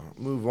will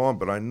move on,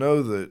 but I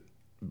know that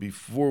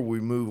before we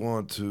move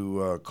on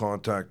to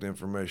contact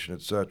information,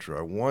 etc.,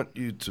 I want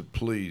you to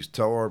please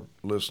tell our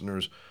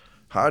listeners,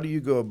 how do you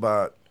go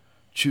about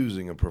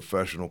choosing a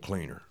professional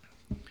cleaner?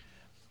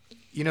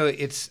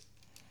 It's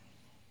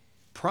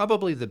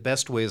probably the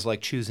best way is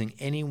like choosing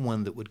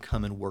anyone that would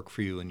come and work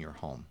for you in your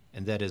home,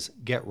 and that is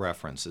get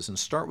references and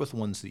start with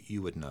ones that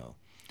you would know.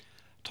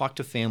 Talk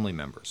to family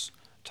members.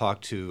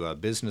 Talk to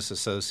business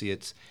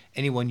associates,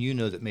 anyone you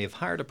know that may have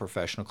hired a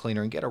professional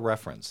cleaner, and get a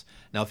reference.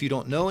 Now, if you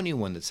don't know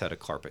anyone that's had a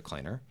carpet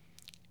cleaner,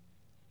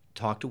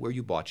 talk to where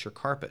you bought your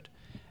carpet.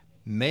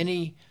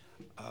 Many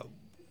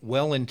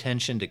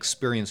well-intentioned,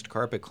 experienced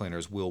carpet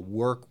cleaners will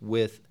work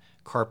with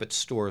carpet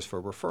stores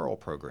for referral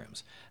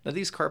programs. Now,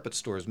 these carpet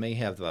stores may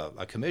have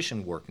a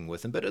commission working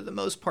with them, but for the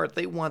most part,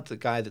 they want the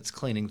guy that's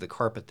cleaning the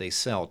carpet they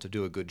sell to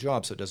do a good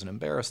job so it doesn't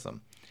embarrass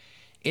them.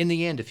 In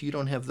the end, if you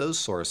don't have those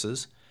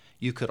sources,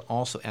 you could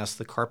also ask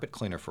the carpet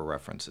cleaner for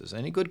references.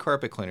 Any good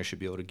carpet cleaner should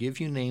be able to give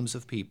you names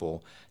of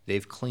people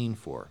they've cleaned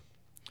for.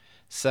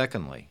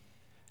 Secondly,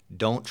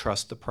 don't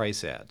trust the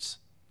price ads.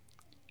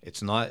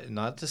 It's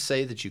not to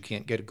say that you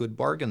can't get good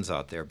bargains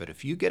out there, but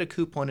if you get a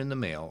coupon in the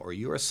mail or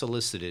you are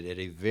solicited at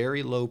a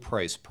very low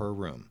price per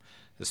room,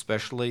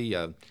 especially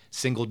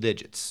single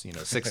digits,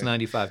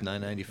 $6.95,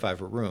 $9.95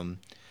 a room,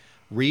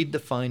 read the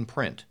fine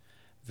print.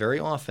 Very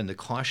often, the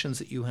cautions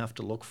that you have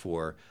to look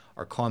for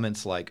are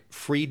comments like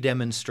free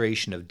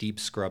demonstration of deep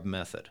scrub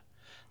method.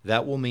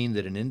 That will mean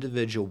that an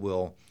individual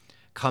will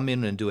come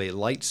in and do a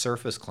light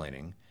surface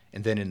cleaning,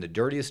 and then in the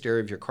dirtiest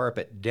area of your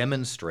carpet,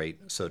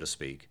 demonstrate, so to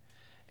speak,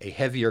 a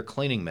heavier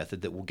cleaning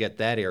method that will get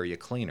that area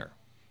cleaner.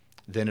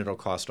 Then it'll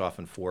cost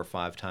often 4 or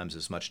 5 times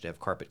as much to have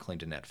carpet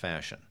cleaned in that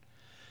fashion.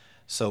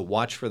 So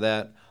watch for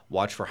that.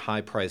 Watch for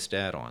high-priced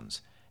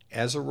add-ons.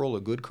 As a rule,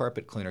 a good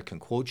carpet cleaner can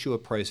quote you a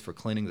price for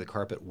cleaning the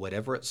carpet,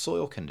 whatever its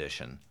soil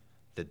condition,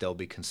 that they'll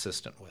be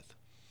consistent with.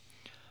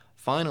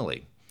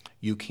 Finally,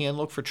 you can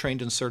look for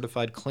trained and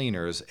certified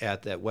cleaners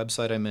at that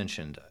website I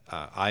mentioned,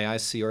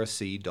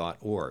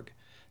 iicrc.org.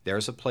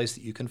 There's a place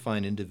that you can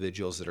find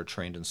individuals that are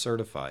trained and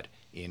certified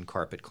in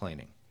carpet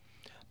cleaning.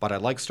 But I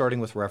like starting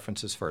with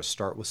references first.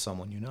 Start with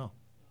someone you know.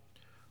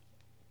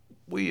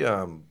 We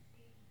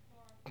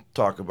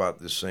talk about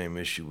the same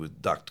issue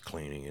with duct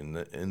cleaning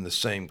and the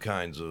same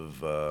kinds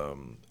of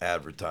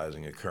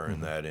advertising occur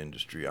in that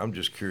industry. I'm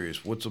just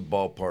curious, what's a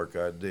ballpark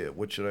idea?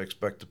 What should I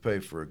expect to pay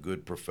for a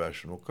good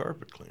professional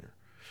carpet cleaner?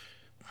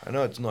 I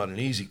know it's not an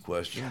easy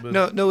question, but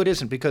No, it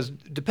isn't, because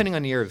depending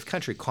on the area of the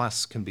country,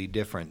 costs can be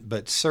different.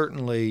 But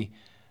certainly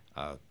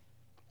 $30,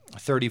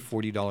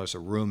 $40 a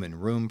room in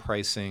room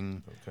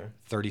pricing, Okay.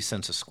 30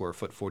 cents a square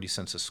foot, 40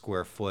 cents a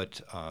square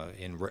foot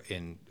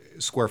in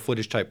square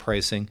footage type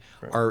pricing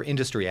are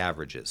industry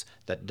averages.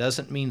 That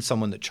doesn't mean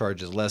someone that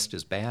charges less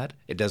is bad.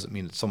 It doesn't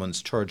mean that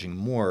someone's charging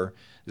more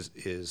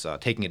is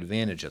taking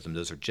advantage of them.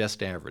 Those are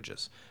just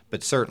averages.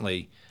 But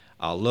certainly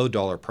low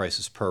dollar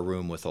prices per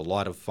room with a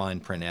lot of fine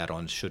print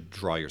add-ons should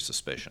draw your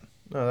suspicion.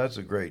 no, that's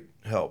a great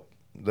help.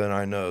 Then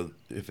I know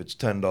if it's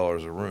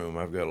 $10 a room,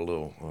 I've got a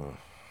little.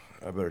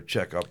 I better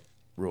check up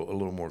a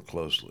little more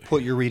closely.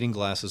 Put your reading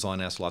glasses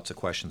on, ask lots of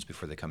questions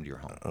before they come to your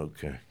home.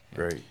 Okay,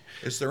 great.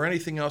 Is there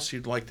anything else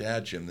you'd like to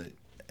add, Jim, that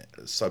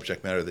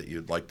subject matter that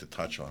you'd like to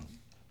touch on?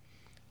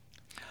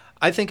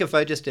 I think if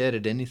I just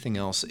added anything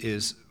else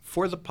is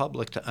for the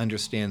public to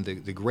understand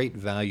the great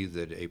value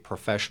that a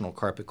professional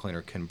carpet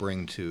cleaner can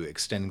bring to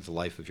extending the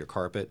life of your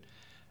carpet.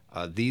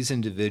 These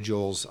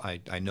individuals,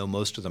 I know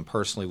most of them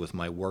personally with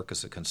my work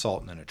as a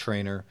consultant and a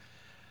trainer,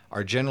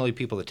 are generally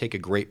people that take a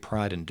great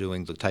pride in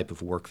doing the type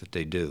of work that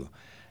they do.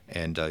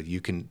 And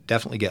you can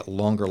definitely get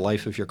longer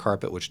life of your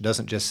carpet, which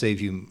doesn't just save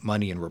you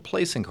money in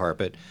replacing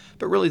carpet,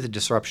 but really the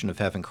disruption of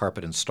having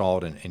carpet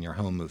installed and your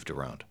home moved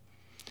around.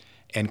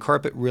 And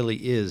carpet really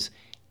is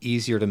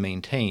easier to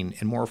maintain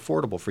and more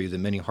affordable for you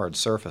than many hard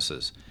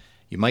surfaces.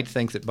 You might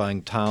think that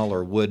buying tile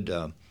or wood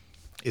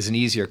is an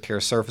easier care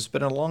surface,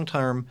 but in a long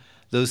term,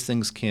 those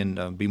things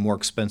can be more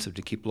expensive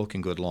to keep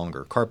looking good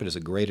longer. Carpet is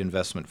a great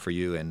investment for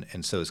you,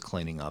 and so is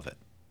cleaning of it.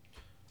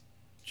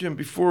 Jim,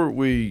 before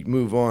we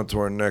move on to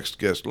our next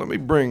guest, let me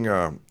bring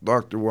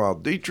Dr.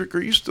 Wild. Dietrich,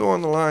 are you still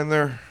on the line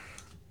there?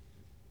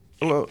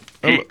 Hello.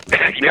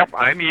 Yep,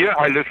 I'm here.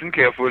 I listen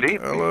carefully.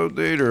 Hello,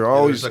 Dieter.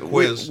 Always, There's a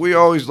quiz. we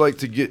always like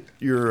to get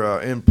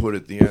your input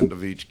at the end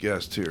of each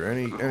guest here.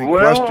 Any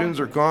Well, questions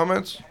or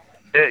comments?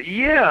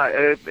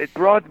 It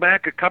brought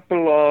back a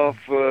couple of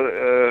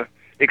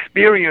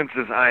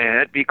experiences I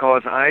had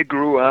because I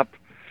grew up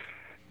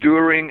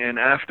during and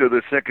after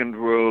the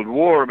Second World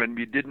War when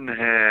we didn't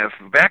have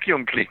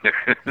vacuum cleaners.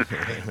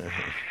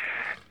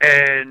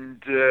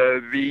 And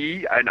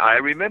I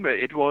remember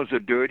it was a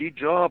dirty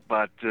job,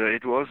 but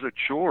it was a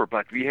chore.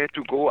 But we had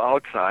to go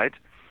outside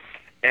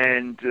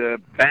and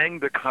bang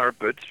the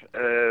carpet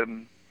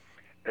when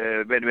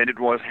it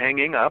was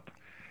hanging up,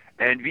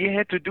 and we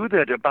had to do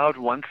that about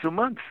once a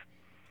month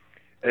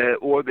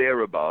or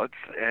thereabouts.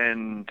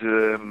 And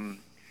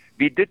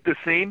we did the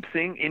same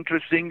thing,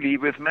 interestingly,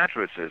 with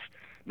mattresses.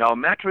 Now,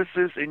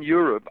 mattresses in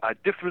Europe are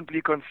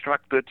differently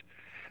constructed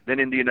than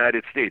in the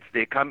United States.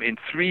 They come in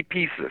 3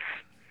 pieces.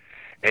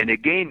 And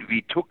again,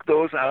 we took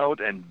those out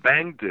and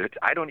banged it.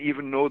 I don't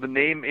even know the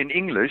name in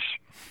English.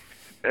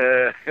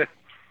 With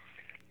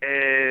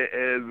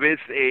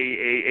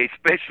a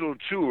special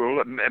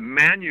tool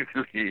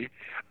manually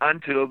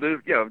until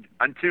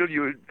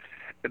you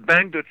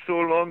banged it so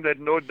long that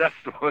no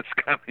dust was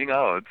coming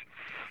out.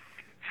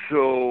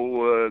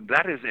 So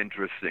that is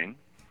interesting.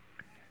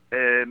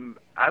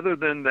 Other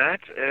than that,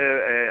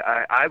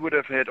 I would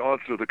have had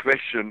also the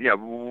question,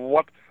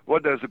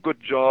 what does a good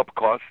job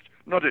cost?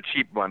 Not a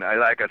cheap one.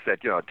 Like I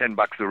said,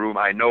 $10 a room.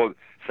 I know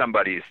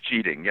somebody is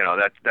cheating.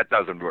 That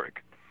doesn't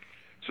work.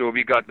 So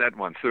we got that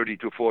one, 30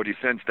 to 40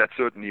 cents. That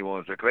certainly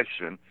was a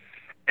question.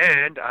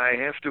 And I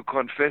have to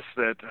confess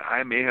that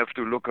I may have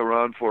to look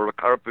around for a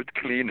carpet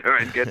cleaner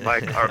and get my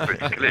carpet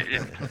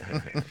cleaned.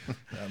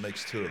 That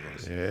makes two of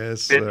us.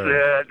 Yes, It's,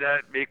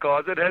 sir.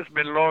 because it has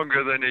been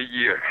longer than a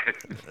year.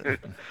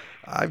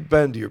 I've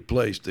been to your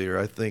place, dear.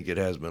 I think it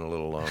has been a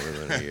little longer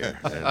than a year,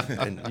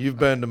 and you've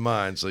been to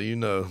mine, so you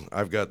know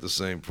I've got the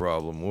same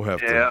problem. We'll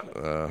have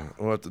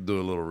to do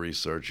a little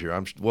research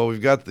here.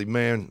 We've got the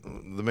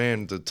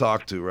man to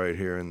talk to right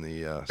here in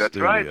the That's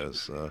right.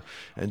 studios,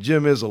 and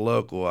Jim is a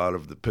local out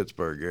of the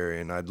Pittsburgh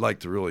area, and I'd like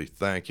to really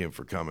thank him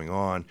for coming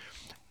on.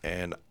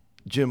 And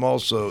Jim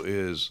also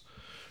is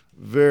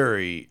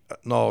very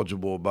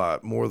knowledgeable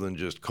about more than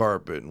just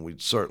carpet, and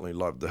we'd certainly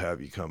love to have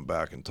you come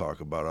back and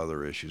talk about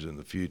other issues in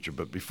the future.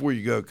 But before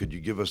you go, could you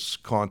give us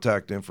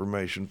contact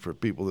information for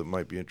people that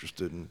might be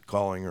interested in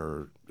calling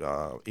or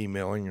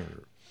emailing?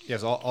 Or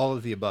Yes, all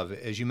of the above.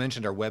 As you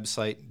mentioned, our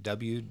website,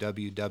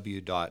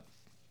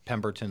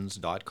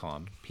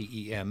 www.pembertons.com,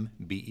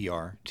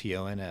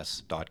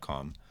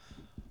 PEMBERTONS.com.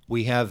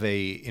 We have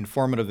a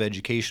informative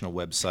educational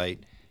website,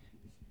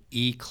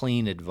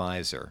 eClean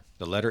Advisor,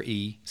 the letter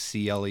E,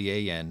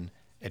 CLEAN,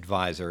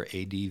 Advisor,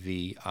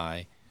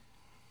 ADVISOR,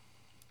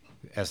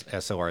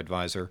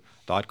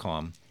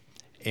 advisor.com.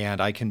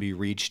 And I can be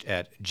reached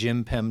at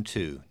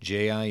jimpem2,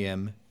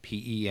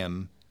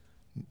 JIMPEM2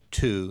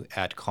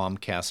 at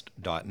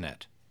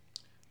comcast.net.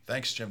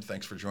 Thanks, Jim.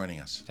 Thanks for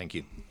joining us. Thank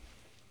you.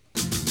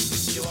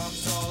 She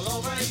walks all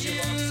over you,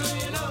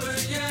 and over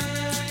you.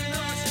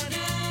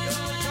 You're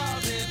the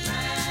carpet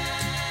man.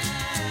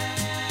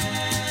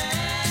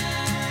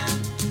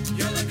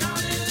 You're the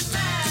carpet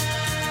man.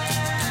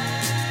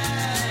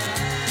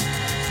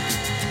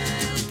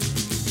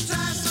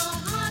 Try so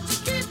hard to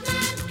keep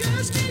that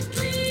girl skin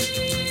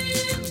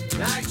clean,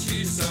 like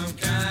she's some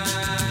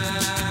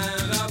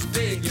kind of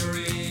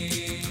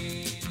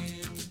figurine.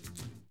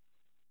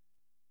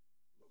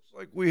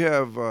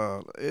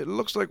 it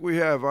looks like we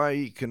have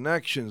IE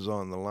Connections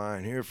on the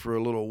line here for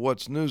a little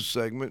What's News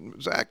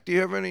segment. Zach, do you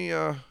have any?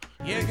 You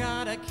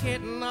got a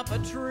kitten up a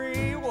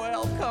tree,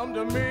 well, come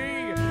to me,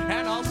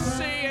 and I'll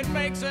see it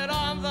makes it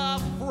on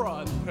the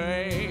front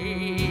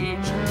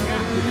page.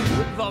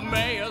 The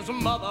mayor's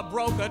mother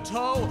broke a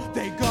toe,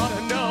 they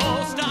gotta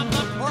know. Stop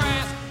the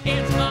press,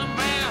 it's the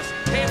mess,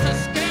 it's a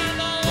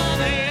scandal of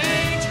the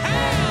age.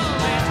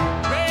 Hell, it's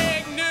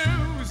big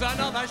news,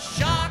 another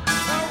shock to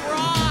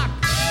rock.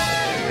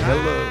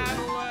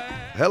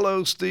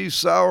 Hello, Steve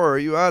Sauer. Are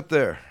you out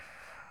there?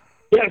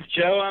 Yes,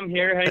 Joe, I'm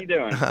here. How you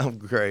doing? I'm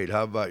great.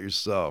 How about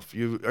yourself?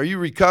 Are you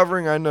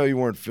recovering? I know you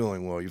weren't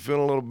feeling well. You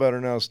feeling a little better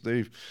now,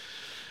 Steve?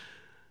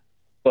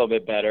 A little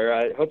bit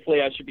better.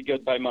 Hopefully I should be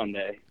good by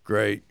Monday.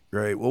 Great.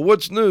 Well,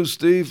 what's new,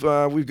 Steve?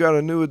 We've got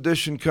a new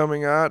edition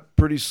coming out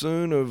pretty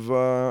soon of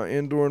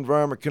Indoor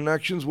Environment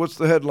Connections. What's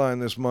the headline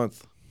this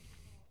month?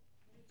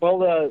 Well,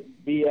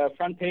 the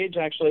front page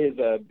actually is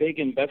a big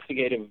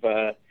investigative.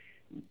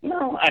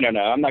 No, I don't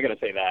know. I'm not going to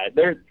say that.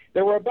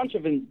 There were a bunch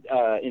of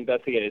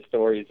investigative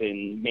stories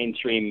in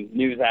mainstream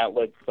news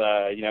outlets,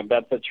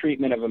 about the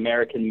treatment of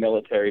American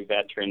military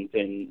veterans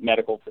in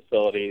medical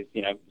facilities,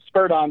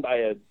 spurred on by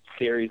a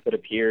series that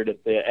appeared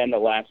at the end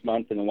of last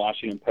month in the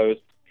Washington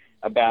Post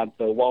about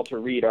the Walter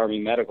Reed Army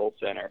Medical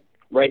Center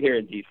right here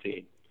in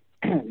D.C.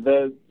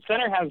 The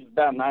center has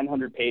about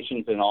 900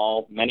 patients in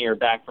all. Many are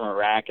back from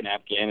Iraq and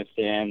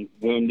Afghanistan,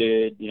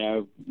 wounded,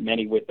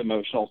 many with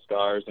emotional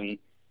scars. And,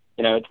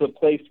 it's a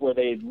place where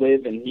they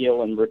live and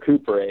heal and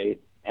recuperate.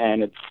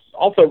 And it's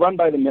also run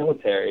by the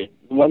military.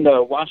 When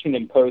the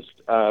Washington Post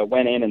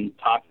went in and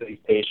talked to these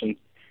patients,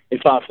 they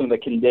saw some of the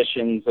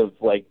conditions of,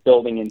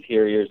 building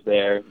interiors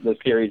there. The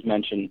series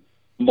mentioned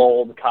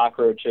mold,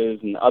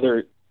 cockroaches, and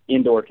other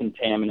indoor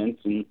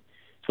contaminants. And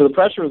so the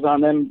pressure was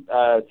on them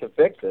to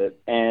fix it,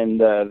 and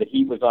the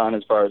heat was on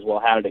as far as,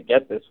 how did it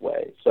get this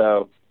way?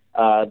 So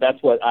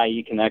that's what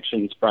IE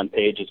Connections front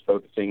page is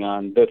focusing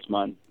on this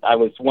month. I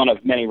was one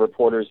of many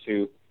reporters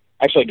who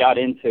actually got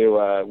into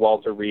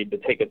Walter Reed to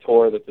take a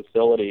tour of the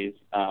facilities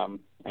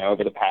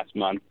over the past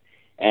month.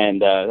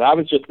 And I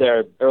was just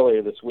there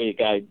earlier this week.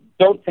 I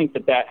don't think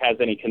that has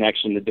any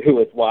connection to do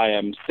with why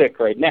I'm sick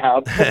right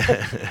now.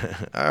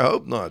 I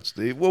hope not,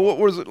 Steve. Well, what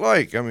was it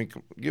like? I mean,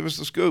 give us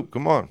the scoop.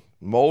 Come on.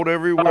 Mold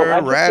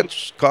everywhere,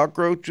 rats,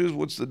 cockroaches.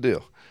 What's the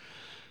deal?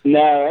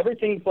 No,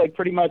 everything's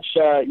pretty much,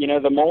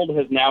 the mold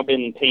has now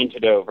been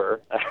painted over.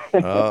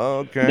 Oh,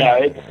 okay.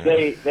 No,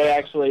 they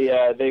actually,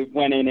 they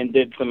went in and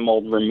did some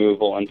mold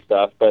removal and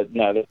stuff, but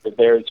no,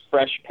 there's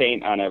fresh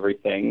paint on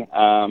everything.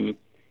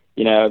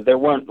 There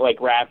weren't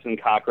rats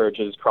and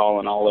cockroaches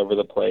crawling all over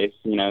the place,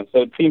 so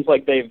it seems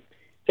like they've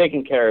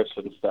taken care of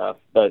some stuff.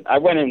 But I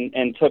went in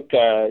and took,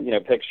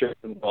 pictures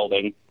of the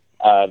building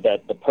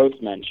that the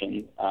Post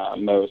mentioned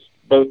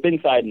both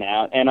inside and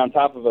out, and on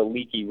top of a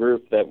leaky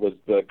roof that was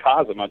the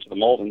cause of much of the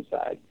mold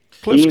inside.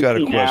 Cliff's got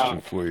a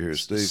question for you here,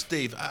 Steve.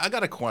 Steve, I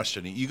got a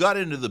question. You got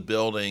into the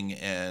building,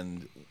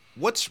 and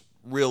what's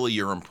really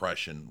your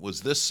impression?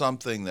 Was this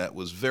something that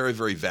was very,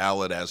 very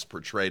valid as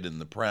portrayed in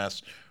the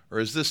press, Or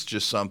is this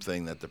just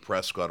something that the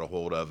press got a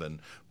hold of and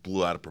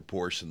blew out of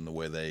proportion the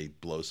way they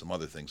blow some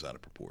other things out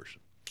of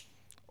proportion?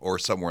 Or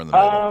somewhere in the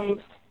middle?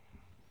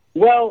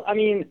 Well, I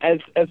mean, as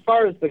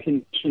far as the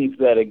conditions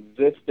that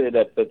existed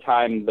at the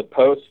time the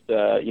Post,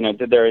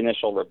 did their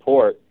initial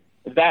report,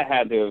 that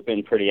had to have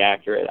been pretty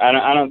accurate.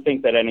 I don't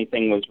think that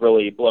anything was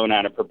really blown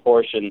out of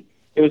proportion.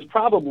 It was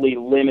probably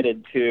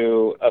limited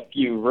to a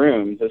few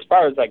rooms. As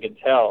far as I could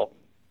tell,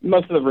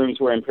 most of the rooms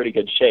were in pretty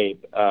good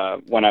shape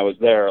when I was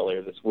there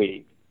earlier this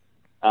week.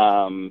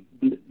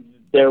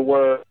 There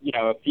were,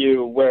 a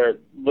few where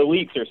the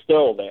leaks are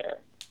still there.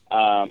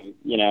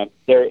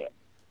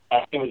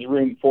 It was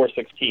room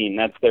 416.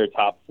 That's their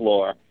top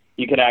floor.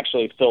 You could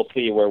actually still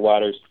see where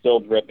water's still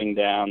dripping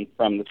down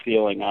from the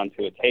ceiling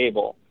onto a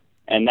table.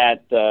 And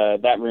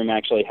that room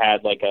actually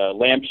had like a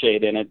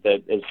lampshade in it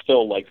that is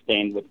still like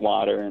stained with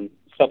water and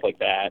stuff like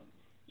that.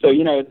 So,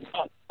 it's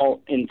not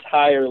all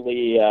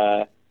entirely,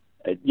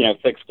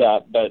 fixed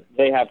up, but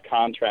they have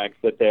contracts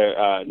that they're,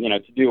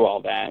 to do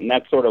all that. And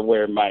that's sort of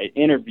where my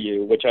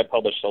interview, which I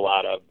published a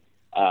lot of,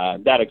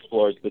 that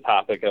explores the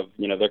topic of,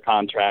 their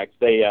contracts.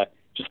 They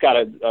just got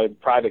a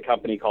private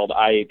company called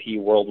IAP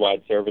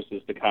Worldwide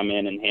Services to come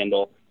in and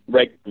handle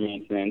regular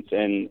maintenance.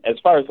 And as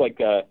far as like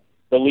the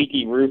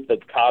leaky roof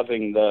that's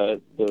causing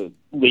the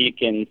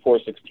leak in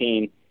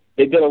 416,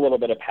 they did a little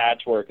bit of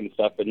patchwork and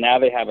stuff, but now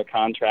they have a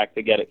contract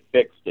to get it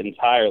fixed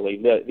entirely,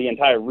 the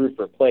entire roof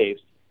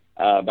replaced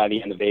by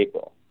the end of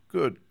April.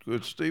 Good,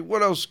 Steve.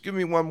 What else? Give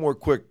me one more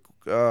quick,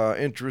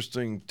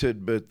 interesting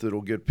tidbit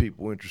that'll get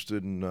people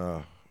interested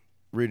in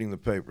reading the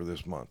paper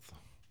this month.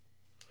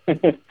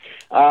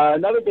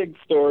 Another big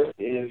story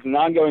is an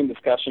ongoing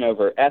discussion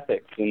over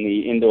ethics in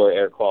the indoor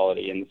air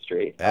quality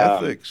industry.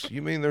 Ethics?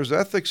 You mean there's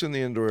ethics in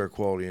the indoor air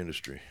quality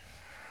industry?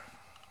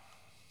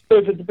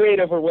 There's a debate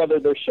over whether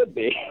there should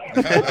be.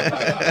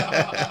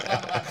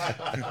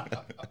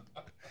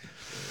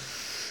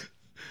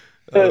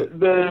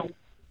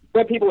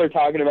 What people are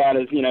talking about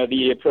is,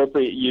 the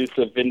appropriate use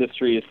of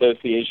industry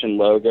association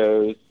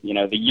logos,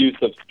 the use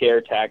of scare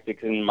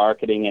tactics in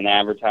marketing and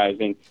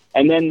advertising,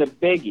 and then the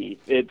biggie.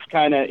 It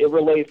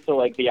relates to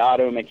like the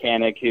auto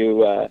mechanic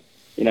who,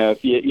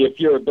 if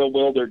you're a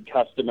bewildered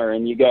customer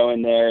and you go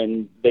in there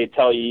and they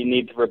tell you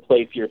need to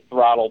replace your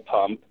throttle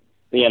pump,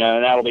 and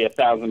that'll be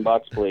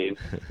 $1,000, please.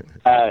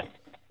 Of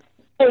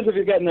course, if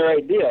you're getting the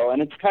right deal,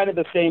 and it's kind of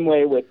the same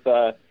way with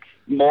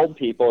mold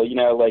people,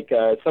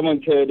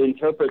 someone could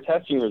interpret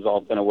testing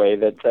results in a way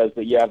that says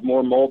that you have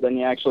more mold than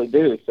you actually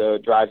do, so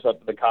it drives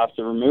up the cost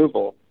of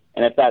removal.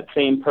 And if that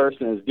same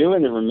person is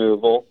doing the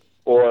removal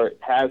or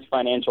has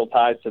financial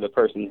ties to the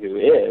person who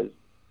is,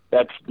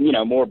 that's,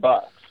 more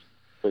bucks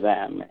for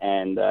them.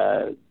 And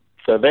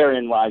so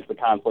therein lies the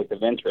conflict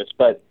of interest.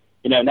 But,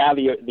 now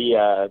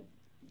the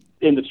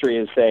industry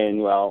is saying,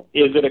 well,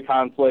 is it a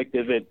conflict?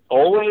 Is it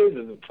always?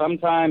 Is it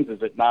sometimes?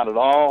 Is it not at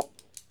all?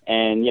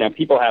 And,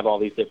 people have all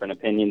these different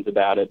opinions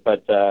about it.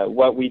 But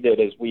what we did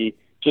is we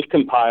just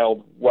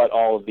compiled what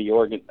all of the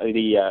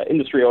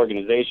industry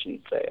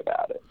organizations say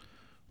about it.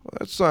 Well,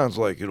 that sounds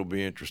like it'll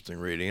be interesting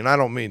reading. And I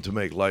don't mean to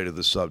make light of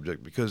the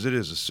subject because it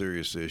is a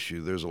serious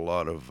issue. There's a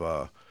lot of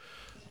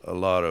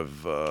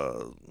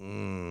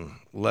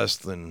less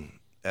than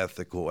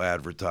ethical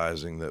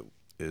advertising that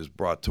is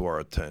brought to our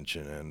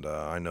attention. And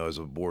I know as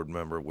a board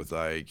member with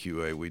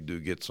IAQA, we do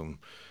get some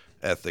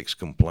ethics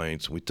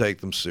complaints. We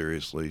take them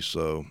seriously,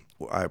 so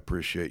I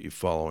appreciate you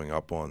following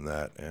up on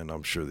that, and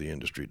I'm sure the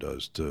industry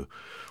does too.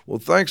 Well,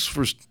 thanks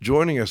for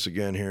joining us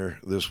again here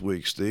this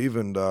week, Steve,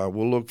 and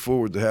we'll look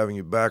forward to having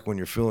you back when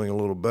you're feeling a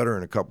little better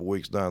in a couple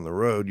weeks down the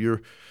road.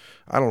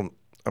 I don't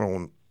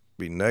want to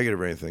be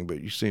negative or anything,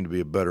 but you seem to be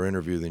a better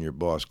interview than your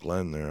boss,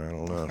 Glenn, there. I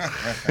don't know.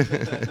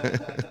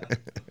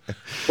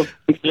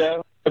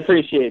 Joe,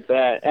 appreciate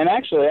that. And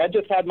actually, I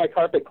just had my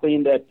carpet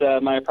cleaned at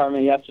my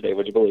apartment yesterday,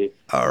 would you believe?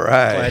 All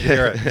right. Glad to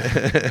hear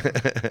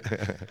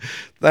it.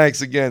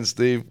 Thanks again,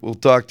 Steve. We'll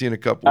talk to you in a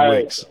couple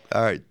weeks.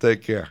 All right,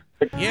 take care.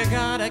 You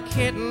got a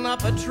kitten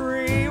up a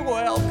tree,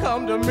 well,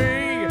 come to me,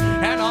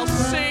 and I'll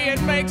see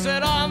it makes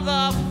it on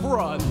the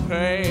front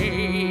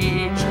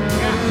page.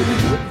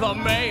 The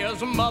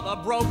mayor's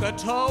mother broke a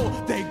toe,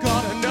 they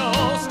gotta know.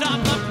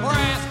 Stop the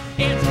press,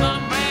 it's the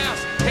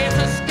mess, it's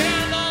a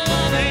scandal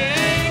of the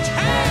age.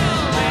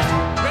 Hell, it's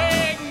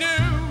big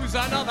news,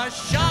 another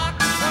shot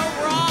to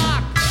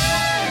rock.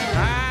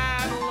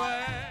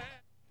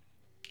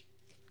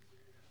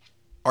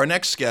 Our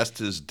next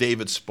guest is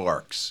David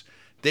Sparks.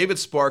 David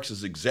Sparks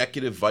is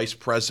Executive Vice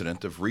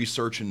President of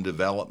Research and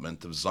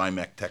Development of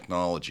Zymek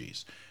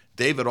Technologies.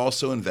 David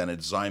also invented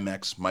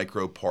Zymek's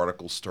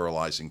microparticle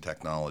sterilizing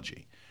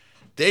technology.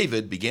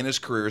 David began his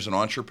career as an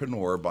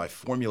entrepreneur by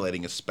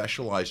formulating a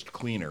specialized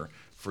cleaner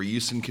for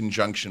use in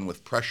conjunction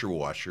with pressure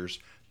washers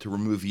to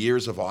remove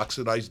years of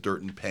oxidized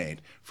dirt and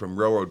paint from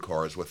railroad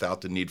cars without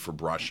the need for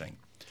brushing.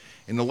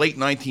 In the late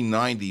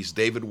 1990s,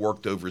 David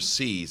worked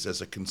overseas as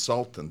a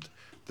consultant,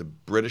 the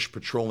British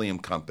Petroleum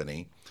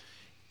Company,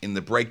 in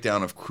the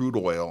breakdown of crude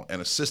oil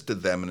and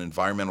assisted them in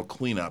environmental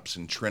cleanups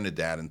in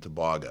Trinidad and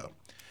Tobago.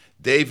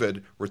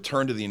 David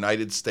returned to the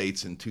United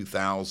States in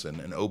 2000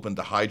 and opened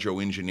a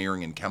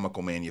hydroengineering and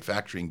chemical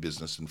manufacturing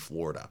business in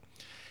Florida.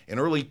 In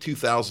early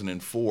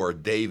 2004,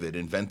 David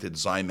invented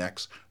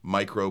Zymex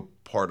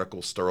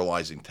microparticle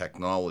sterilizing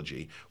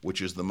technology,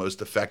 which is the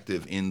most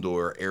effective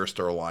indoor air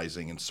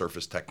sterilizing and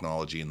surface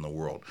technology in the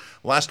world.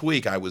 Last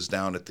week, I was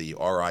down at the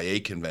RIA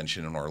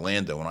convention in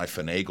Orlando, and I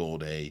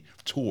finagled a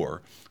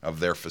tour of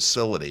their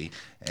facility,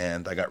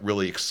 and I got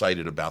really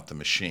excited about the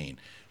machine.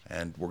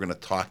 And we're going to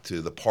talk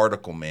to the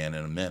Particle Man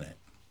in a minute.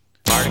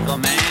 Particle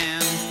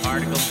Man,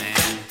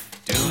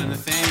 doing the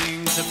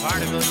things a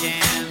particle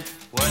can.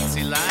 What's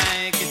he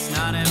like? It's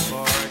not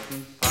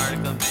important.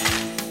 Particle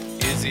Man,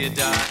 is he a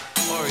dot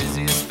or is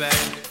he a speck?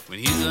 When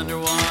he's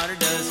underwater,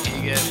 does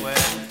he get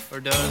wet?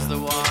 Or does the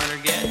water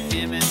get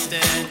him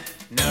instead?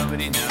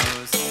 Nobody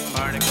knows.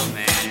 Particle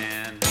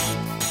Man.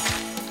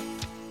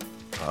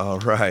 All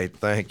right.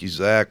 Thank you,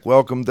 Zach.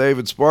 Welcome,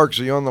 David Sparks.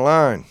 Are you on the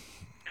line?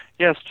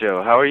 Yes,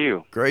 Joe. How are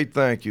you? Great,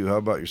 thank you. How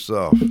about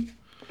yourself?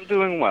 I'm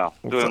doing well.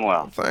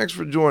 Thanks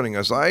for joining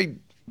us. I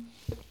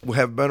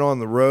have been on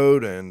the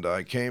road, and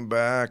I came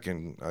back,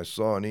 and I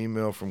saw an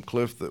email from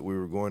Cliff that we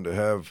were going to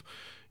have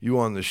you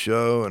on the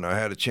show, and I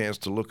had a chance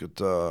to look at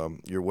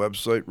your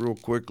website real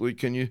quickly.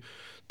 Can you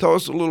tell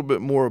us a little bit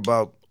more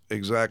about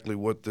exactly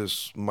what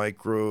this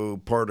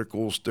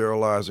microparticle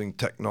sterilizing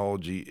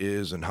technology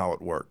is and how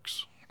it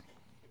works?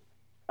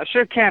 I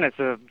sure can. It's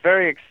a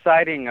very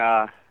exciting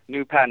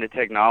new patented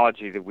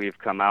technology that we've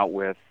come out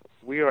with.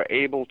 We are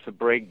able to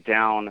break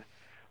down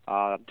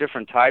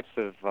different types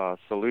of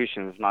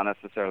solutions, not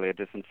necessarily a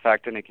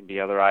disinfectant. It can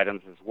be other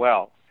items as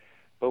well.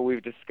 But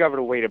we've discovered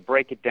a way to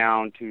break it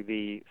down to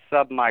the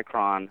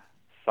submicron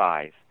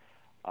size.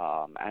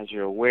 As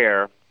you're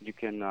aware, you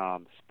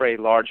can spray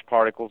large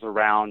particles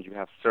around. You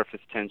have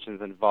surface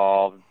tensions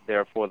involved.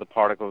 Therefore, the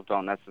particles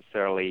don't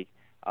necessarily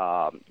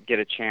get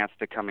a chance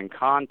to come in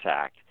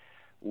contact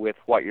with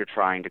what you're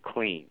trying to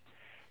clean.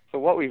 So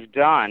what we've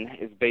done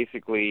is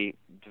basically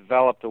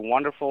developed a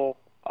wonderful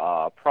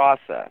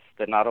process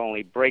that not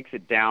only breaks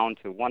it down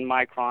to 1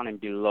 micron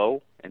and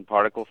below in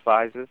particle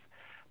sizes,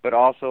 but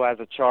also has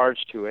a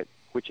charge to it,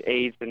 which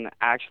aids in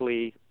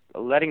actually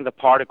letting the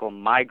particle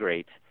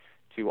migrate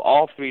to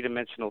all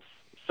three-dimensional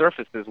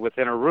surfaces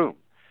within a room.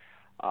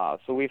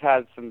 So we've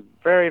had some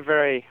very,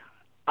 very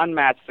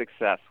unmatched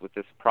success with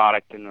this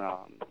product, and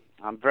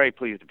I'm very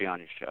pleased to be on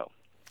your show.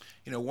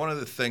 You know, one of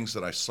the things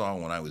that I saw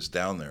when I was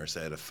down there is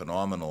they had a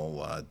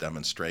phenomenal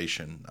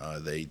demonstration.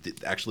 They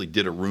actually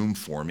did a room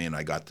for me, and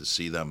I got to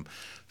see them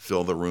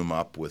fill the room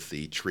up with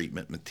the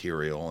treatment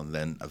material and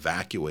then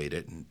evacuate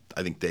it. And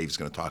I think Dave's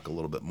going to talk a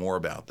little bit more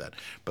about that.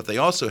 But they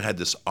also had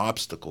this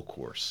obstacle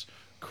course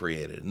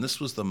created, and this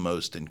was the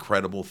most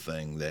incredible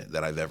thing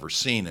that I've ever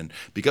seen. And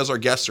because our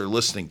guests are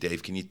listening,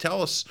 Dave, can you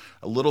tell us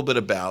a little bit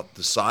about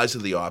the size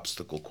of the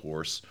obstacle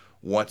course,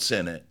 what's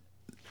in it,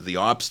 the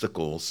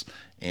obstacles,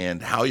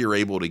 and how you're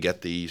able to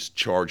get these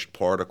charged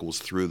particles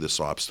through this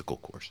obstacle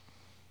course?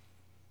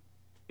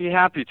 Be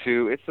happy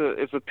to.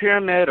 It's a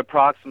pyramid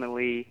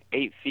approximately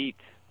 8 feet,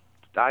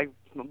 I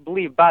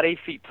believe about 8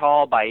 feet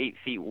tall by 8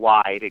 feet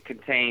wide. It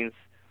contains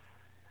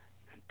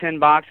 10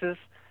 boxes,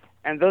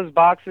 and those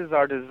boxes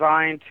are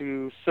designed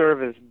to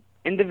serve as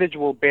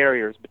individual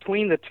barriers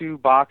between the two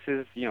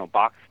boxes, you know,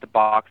 box to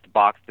box to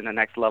box to the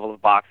next level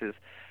of boxes.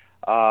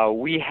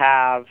 We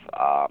have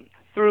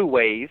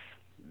throughways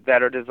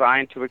that are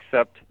designed to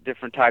accept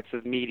different types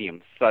of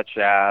mediums, such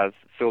as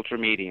filter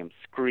medium,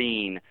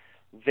 screen,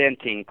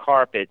 venting,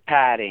 carpet,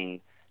 padding,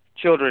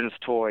 children's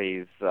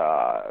toys,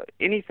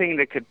 anything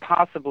that could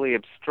possibly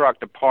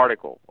obstruct a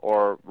particle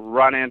or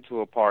run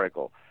into a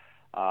particle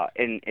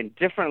in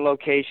different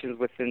locations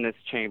within this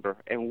chamber.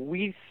 And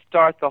we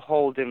start the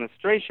whole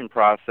demonstration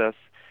process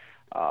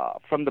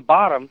from the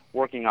bottom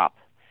working up.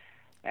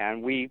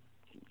 And we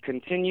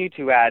continue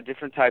to add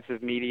different types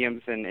of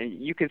mediums, and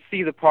you can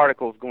see the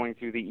particles going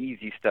through the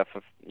easy stuff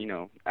of, you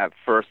know, at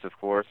first, of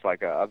course,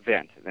 like a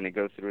vent. Then it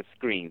goes through a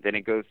screen. Then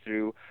it goes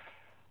through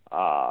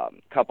a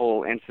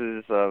couple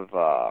inches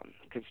of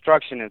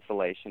construction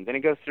insulation. Then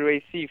it goes through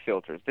AC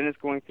filters. Then it's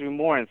going through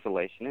more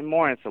insulation and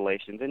more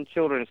insulation. Then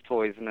children's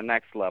toys in the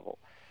next level,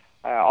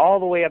 all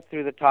the way up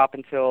through the top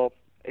until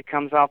it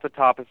comes off the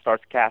top and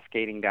starts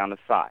cascading down the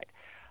side.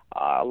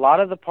 A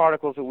lot of the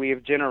particles that we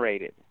have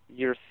generated,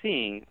 you're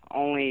seeing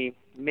only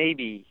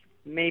maybe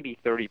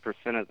 30%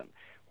 of them.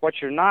 What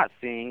you're not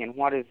seeing and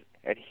what is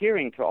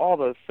adhering to all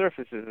those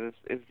surfaces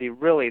is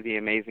really the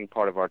amazing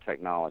part of our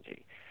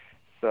technology.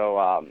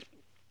 So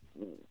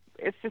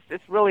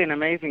it's really an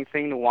amazing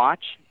thing to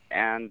watch,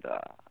 and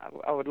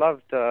I would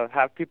love to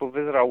have people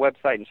visit our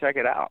website and check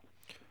it out.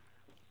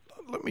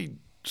 Let me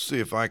see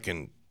if I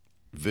can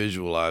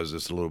visualize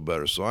this a little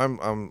better. So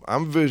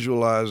I'm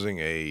visualizing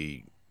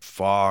a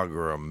fog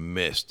or a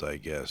mist, I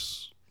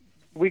guess.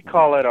 We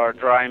call it our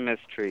dry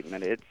mist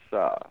treatment. It's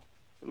a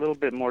little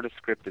bit more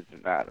descriptive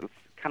than that. It's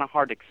kind of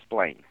hard to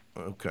explain.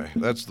 Okay,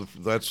 that's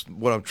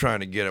what I'm trying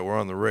to get at. We're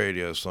on the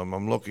radio, so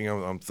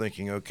I'm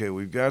thinking, okay,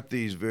 we've got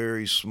these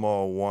very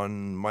small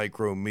 1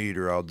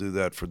 micrometer. I'll do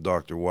that for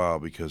Dr. Weil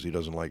because he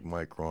doesn't like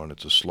micron.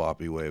 It's a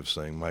sloppy way of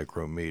saying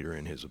micrometer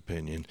in his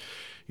opinion.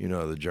 You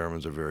know, the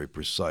Germans are very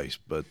precise,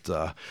 but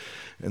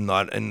and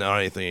not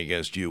anything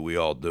against you. We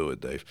all do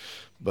it, Dave.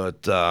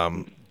 But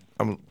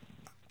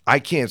I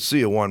can't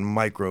see a 1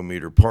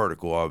 micrometer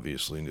particle.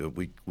 Obviously,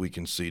 we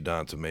can see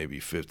down to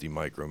maybe 50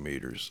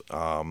 micrometers.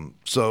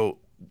 So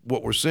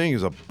what we're seeing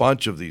is a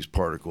bunch of these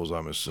particles,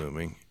 I'm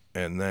assuming,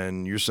 and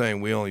then you're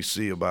saying we only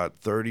see about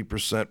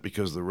 30%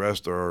 because the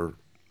rest are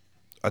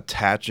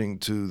attaching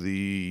to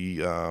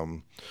the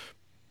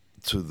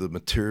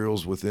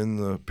materials within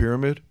the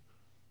pyramid?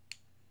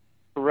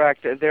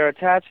 Correct. They're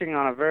attaching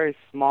on a very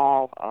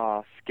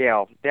small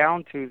scale,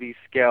 down to the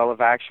scale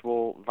of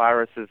actual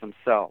viruses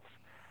themselves.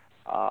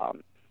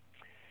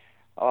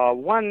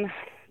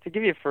 To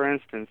give you, for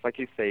instance, like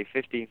you say,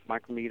 50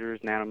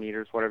 micrometers,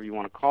 nanometers, whatever you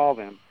want to call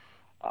them,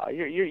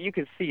 you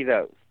can see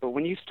those. But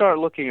when you start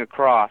looking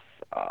across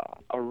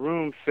a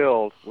room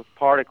filled with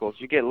particles,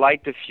 you get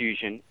light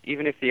diffusion,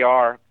 even if they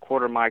are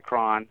quarter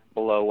micron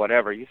below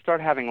whatever. You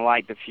start having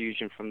light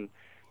diffusion from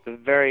the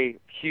very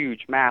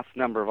huge mass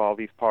number of all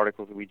these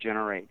particles that we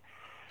generate.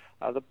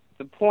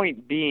 The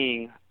point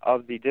being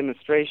of the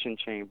demonstration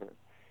chamber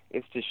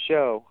is to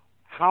show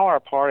how our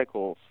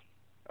particles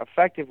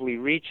effectively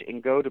reach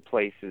and go to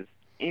places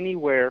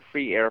anywhere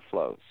free air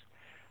flows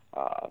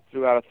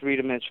throughout a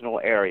three-dimensional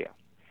area.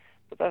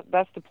 But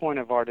that's the point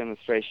of our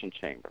demonstration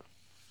chamber.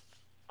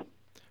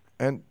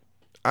 And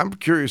I'm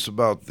curious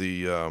about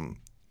the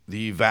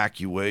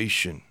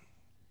evacuation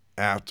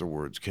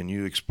afterwards. Can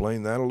you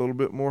explain that a little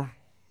bit more?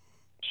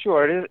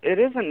 Sure. It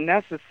isn't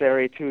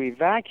necessary to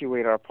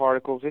evacuate our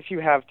particles if you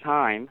have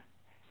time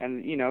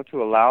and,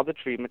 to allow the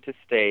treatment to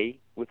stay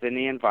within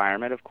the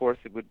environment. Of course,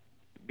 it would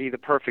be the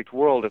perfect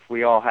world if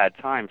we all had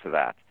time for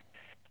that.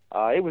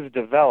 It was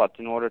developed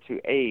in order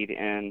to aid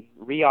in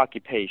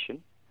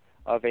reoccupation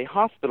of a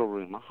hospital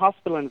room, a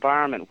hospital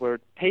environment where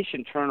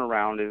patient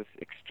turnaround is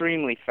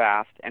extremely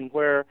fast and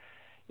where,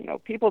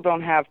 people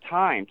don't have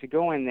time to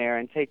go in there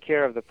and take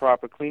care of the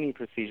proper cleaning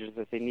procedures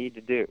that they need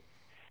to do.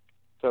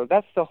 So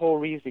that's the whole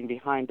reason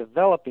behind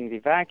developing the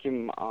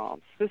vacuum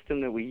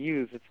system that we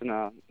use. It's in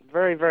a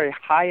very, very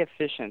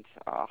high-efficient,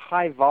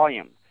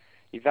 high-volume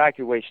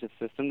evacuation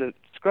system that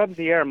scrubs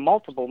the air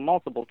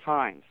multiple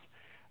times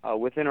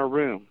within a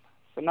room.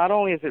 So not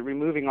only is it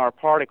removing our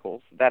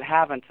particles that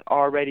haven't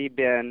already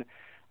been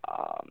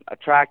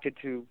attracted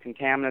to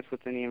contaminants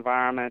within the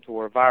environment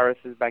or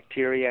viruses,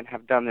 bacteria, and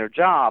have done their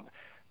job,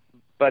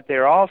 but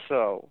they're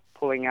also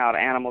pulling out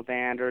animal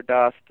dander,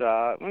 dust,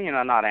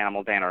 not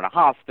animal dander in a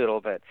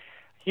hospital, but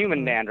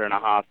human dander in a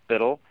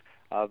hospital,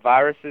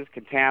 viruses,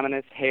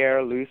 contaminants,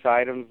 hair, loose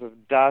items of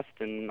dust,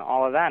 and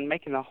all of that, and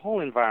making the whole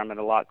environment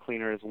a lot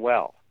cleaner as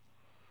well.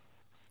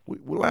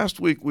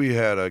 Last week we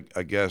had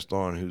a guest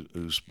on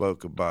who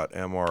spoke about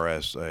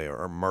MRSA,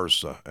 or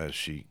MRSA as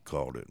she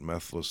called it,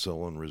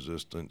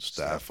 methicillin-resistant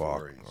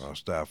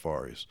Staph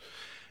aureus.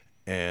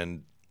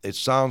 And it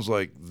sounds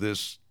like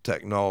this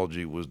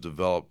technology was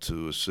developed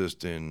to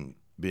assist in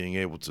being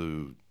able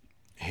to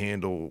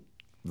handle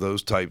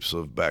those types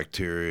of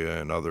bacteria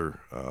and other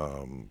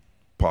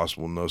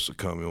possible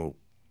nosocomial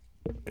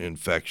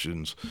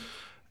infections,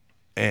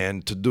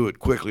 and to do it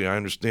quickly. I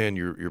understand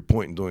your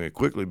point in doing it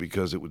quickly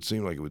because it would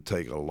seem like it would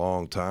take a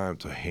long time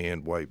to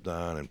hand wipe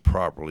down and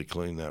properly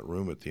clean that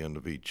room at the end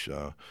of each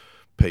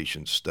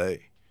patient's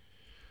stay.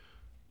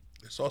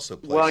 There's also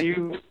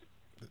places,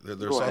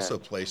 there's also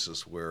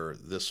places where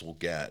this will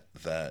get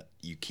that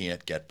you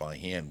can't get by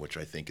hand, which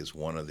I think is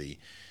one of the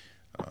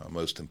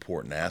most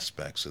important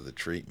aspects of the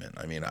treatment.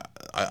 I mean,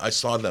 I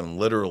saw them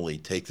literally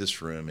take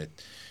this room, and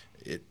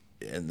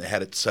they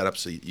had it set up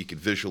so you could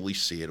visually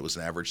see it. It was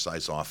an average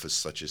size office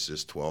such as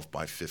this, 12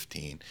 by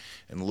 15.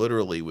 And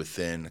literally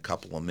within a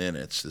couple of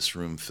minutes, this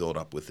room filled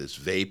up with this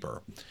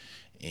vapor.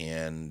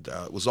 And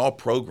it was all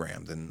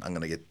programmed. And I'm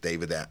going to get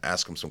David to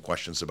ask him some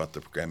questions about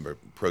the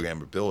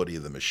programmability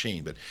of the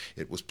machine. But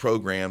it was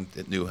programmed.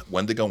 It knew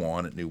when to go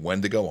on. It knew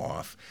when to go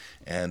off.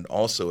 And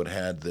also it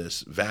had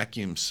this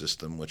vacuum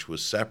system, which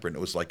was separate.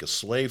 It was like a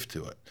slave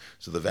to it.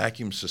 So the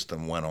vacuum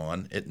system went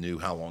on. It knew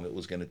how long it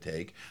was going to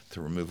take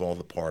to remove all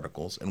the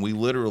particles. And we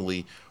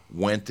literally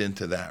went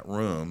into that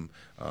room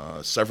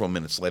several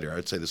minutes later. I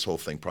would say this whole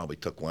thing probably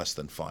took less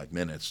than 5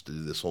 minutes to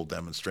do this whole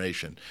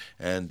demonstration.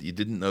 And you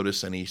didn't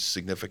notice any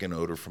significant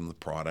odor from the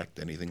product,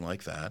 anything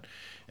like that.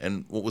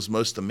 And what was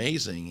most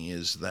amazing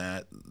is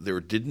that there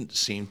didn't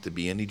seem to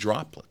be any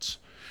droplets.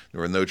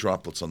 There were no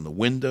droplets on the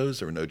windows.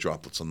 There were no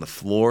droplets on the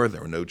floor.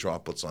 There were no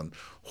droplets on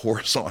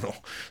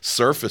horizontal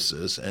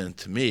surfaces. And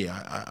to me,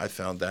 I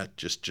found that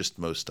just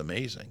most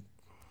amazing.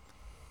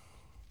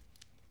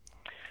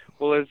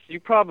 Well, as you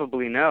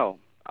probably know,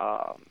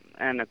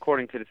 and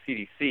according to the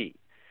CDC,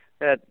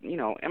 that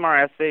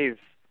MRSA is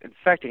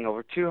infecting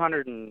over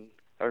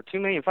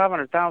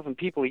 2,500,000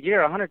 people a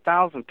year.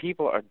 100,000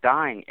 people are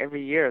dying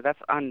every year.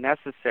 That's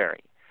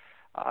unnecessary.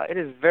 it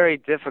is very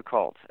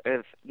difficult,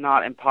 if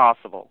not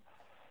impossible,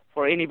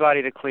 for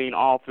anybody to clean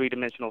all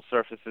three-dimensional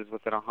surfaces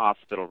within a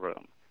hospital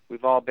room.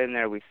 We've all been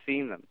there. We've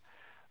seen them.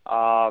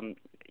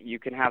 You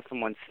can have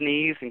someone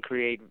sneeze and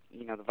create,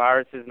 the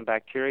viruses and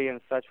bacteria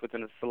and such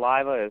within the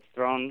saliva is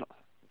thrown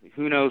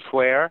who knows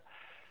where,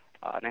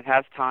 and it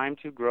has time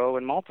to grow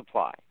and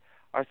multiply.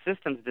 Our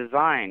system's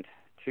designed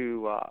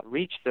to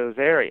reach those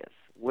areas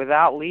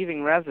without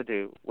leaving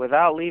residue,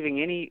 without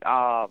leaving any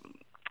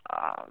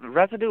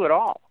residue at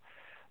all.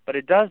 But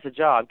it does the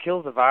job,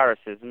 kills the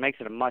viruses, and makes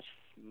it a much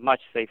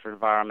safer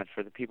environment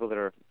for the people that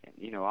are,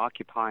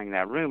 occupying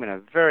that room in a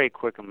very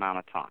quick amount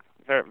of time.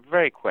 Very,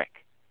 very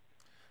quick.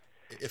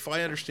 If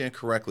I understand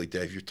correctly,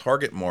 Dave, your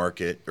target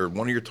market, or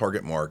one of your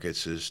target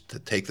markets, is to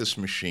take this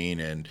machine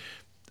and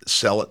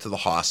sell it to the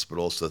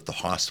hospital so that the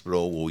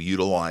hospital will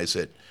utilize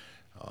it.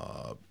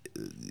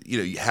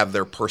 You have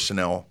their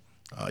personnel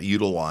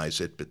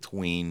utilize it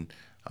between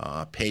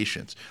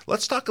patients.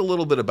 Let's talk a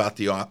little bit about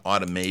the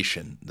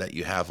automation that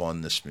you have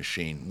on this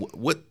machine.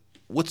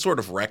 What sort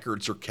of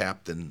records are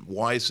kept, and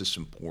why is this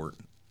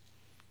important?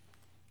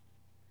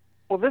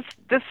 Well,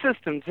 this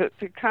system, to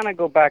kind of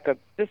go back up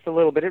just a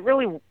little bit, it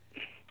really,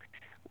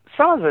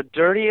 some of the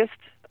dirtiest,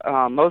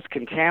 most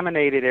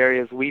contaminated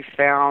areas we've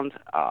found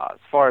as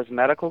far as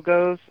medical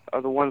goes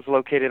are the ones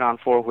located on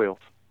four wheels.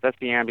 That's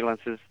the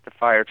ambulances, the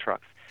fire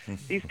trucks.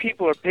 These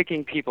people are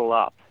picking people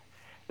up.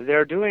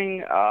 They're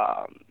doing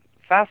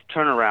fast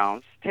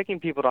turnarounds, taking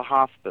people to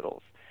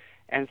hospitals.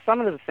 And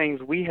some of the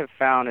things we have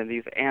found in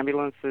these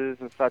ambulances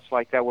and such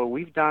like that, where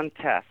we've done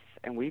tests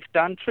and we've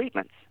done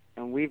treatments,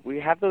 and we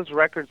have those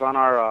records on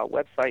our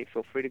website,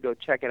 feel free to go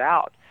check it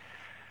out,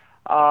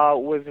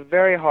 was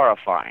very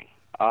horrifying.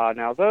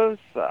 Now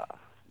that's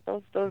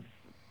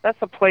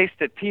a place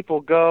that people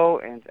go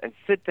and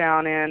sit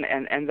down in,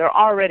 and they're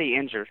already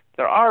injured.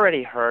 They're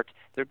already hurt.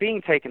 They're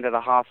being taken to the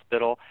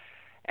hospital,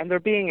 and they're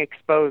being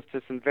exposed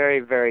to some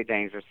very, very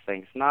dangerous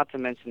things, not to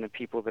mention the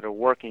people that are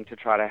working to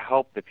try to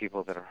help the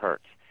people that are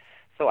hurt.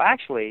 So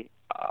actually,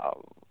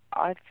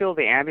 I feel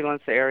the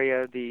ambulance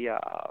area, the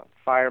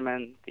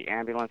firemen, the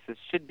ambulances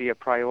should be a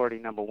priority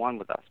number one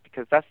with us,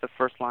 because that's the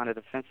first line of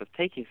defense of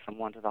taking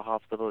someone to the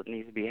hospital that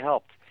needs to be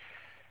helped.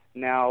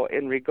 Now,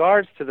 in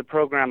regards to the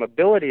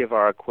programmability of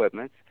our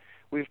equipment,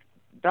 we've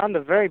done the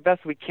very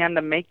best we can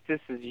to make this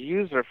as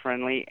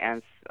user-friendly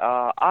and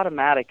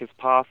automatic as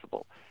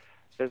possible.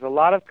 There's a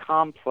lot of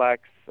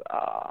complex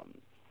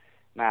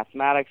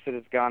mathematics that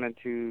has gone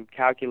into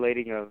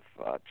calculating of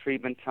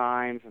treatment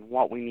times and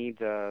what we need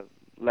to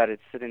let it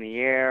sit in the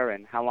air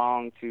and how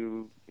long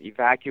to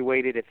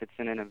evacuate it if it's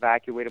in an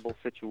evacuatable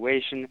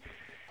situation.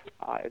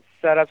 It's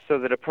set up so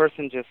that a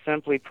person just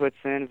simply puts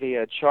in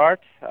via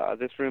chart,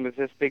 this room is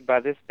this big by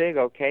this big,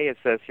 okay, it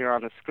says here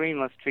on the screen,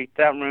 let's treat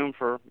that room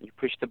for, you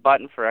push the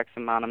button for X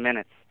amount of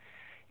minutes.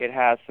 It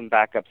has some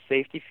backup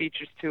safety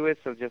features to it,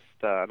 so just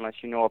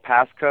unless you know a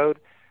passcode,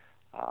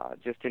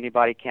 just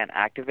anybody can't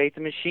activate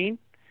the machine.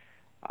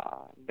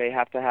 They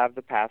have to have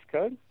the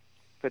passcode.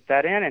 Put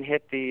that in and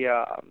hit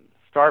the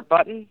start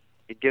button.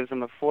 It gives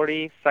them a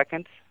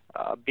 40-second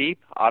beep,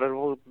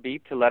 audible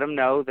beep, to let them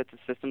know that the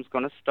system's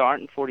going to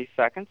start in 40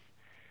 seconds.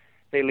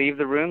 They leave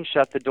the room,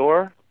 shut the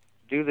door,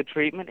 do the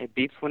treatment. It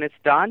beeps when it's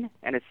done,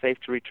 and it's safe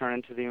to return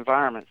into the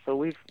environment. So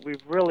we've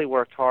really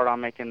worked hard on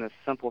making this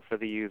simple for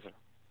the user.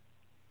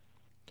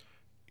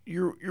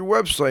 Your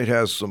website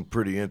has some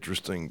pretty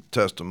interesting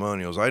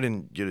testimonials. I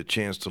didn't get a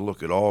chance to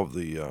look at all of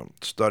the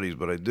studies,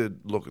 but I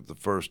did look at the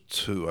first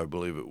two, I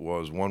believe it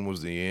was. One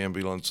was the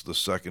ambulance. The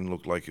second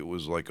looked like it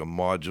was like a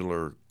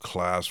modular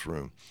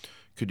classroom.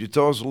 Could you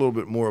tell us a little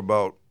bit more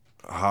about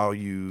how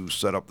you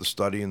set up the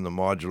study in the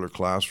modular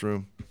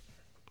classroom?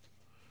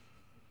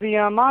 The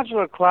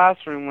modular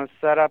classroom was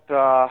set up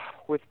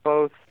with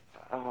both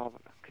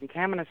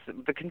contaminants.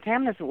 The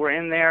contaminants that were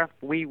in there,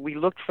 we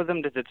looked for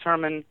them to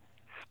determine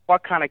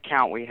what kind of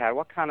count we had,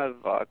 what kind of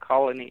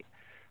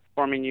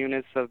colony-forming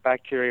units of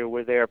bacteria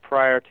were there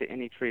prior to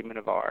any treatment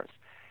of ours.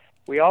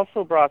 We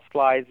also brought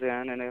slides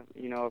in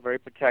a very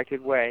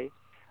protected way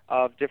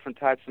of different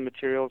types of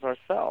materials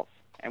ourselves,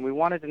 and we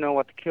wanted to know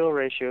what the kill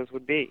ratios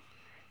would be.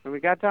 When we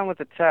got done with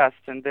the test,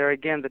 and there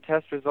again, the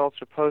test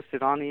results are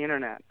posted on the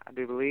internet, I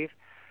do believe,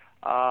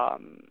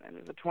 and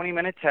it was a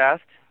 20-minute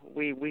test.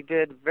 We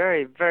did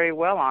very, very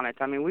well on it.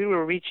 I mean, we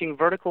were reaching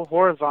vertical,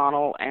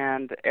 horizontal,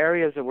 and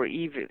areas that were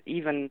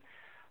even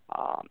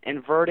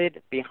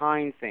inverted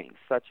behind things,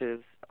 such as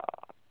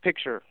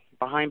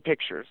behind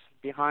pictures,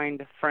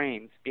 behind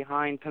frames,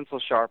 behind pencil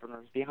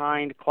sharpeners,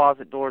 behind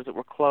closet doors that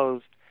were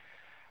closed.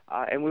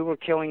 And we were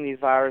killing these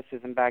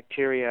viruses and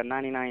bacteria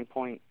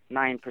 99.9%.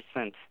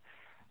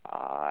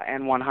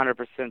 And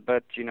 100%,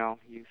 but you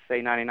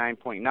say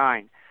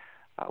 99.9.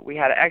 We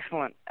had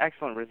excellent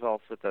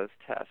results with those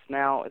tests.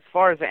 Now, as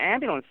far as the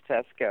ambulance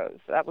test goes,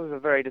 that was a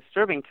very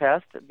disturbing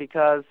test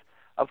because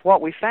of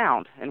what we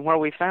found and where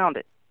we found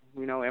it.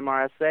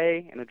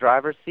 MRSA in the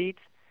driver's seat,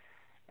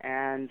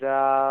 and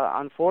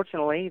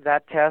unfortunately,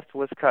 that test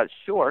was cut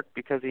short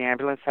because the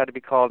ambulance had to be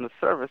called into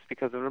service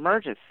because of an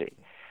emergency.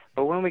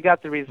 But when we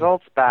got the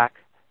results back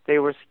they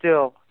were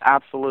still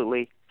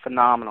absolutely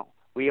phenomenal.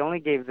 We only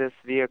gave this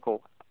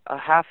vehicle a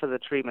half of the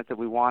treatment that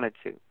we wanted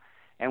to,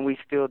 and we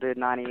still did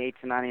 98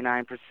 to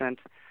 99%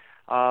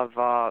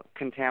 of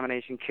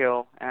contamination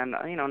kill, and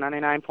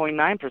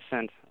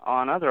 99.9%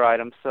 on other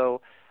items.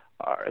 So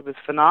it was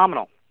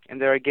phenomenal.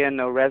 And there again,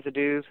 no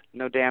residues,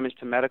 no damage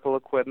to medical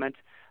equipment,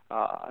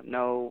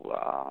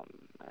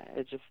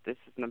 This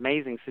is an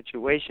amazing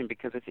situation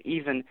because it's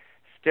even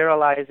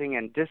sterilizing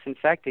and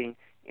disinfecting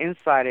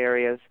inside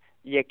areas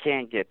you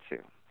can't get to,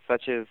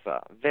 such as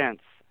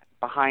vents,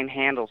 behind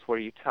handles where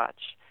you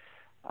touch,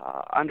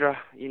 under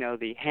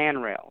the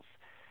handrails.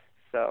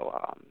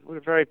 So we're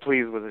very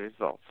pleased with the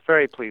results.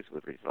 Very pleased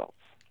with the results.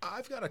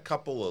 I've got a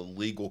couple of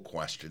legal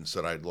questions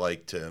that I'd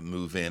like to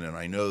move in, and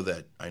I know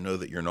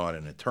that you're not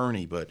an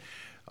attorney, but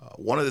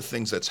one of the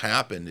things that's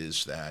happened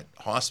is that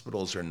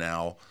hospitals are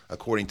now,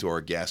 according to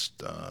our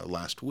guest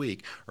last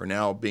week, are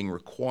now being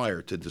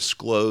required to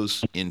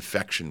disclose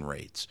infection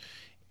rates.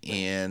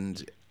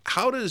 And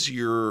how does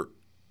your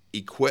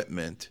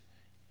equipment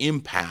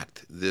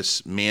impact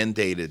this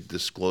mandated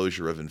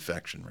disclosure of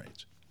infection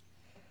rates?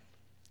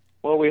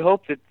 Well, we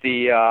hope that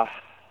the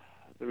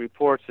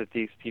reports that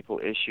these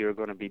people issue are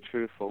going to be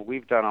truthful.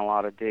 We've done a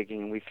lot of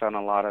digging. We've done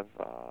a lot of,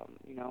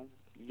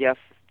 yes,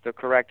 they're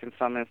correct in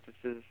some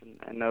instances,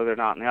 and no, they're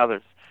not in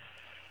others.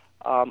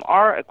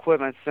 Our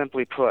equipment,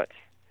 simply put,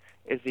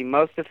 is the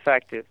most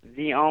effective,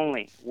 the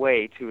only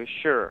way to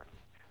assure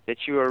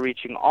that you are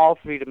reaching all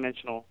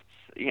three-dimensional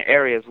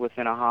areas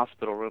within a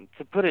hospital room.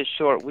 To put it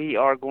short, we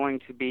are going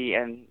to be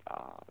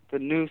the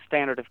new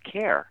standard of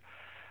care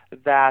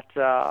that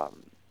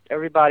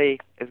everybody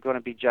is going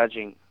to be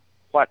judging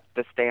what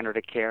the standard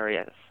of care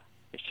is.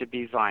 It should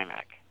be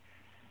Zymac.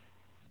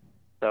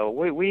 So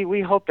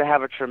we hope to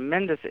have a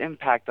tremendous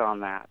impact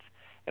on that.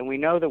 And we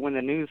know that when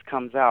the news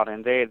comes out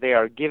and they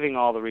are giving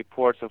all the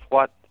reports of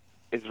what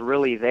is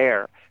really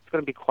there, it's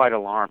going to be quite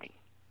alarming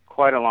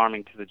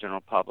to the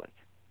general public.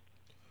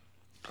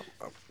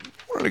 I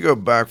want to go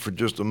back for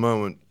just a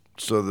moment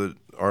so that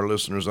our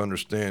listeners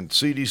understand.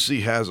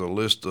 CDC has a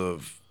list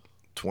of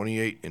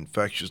 28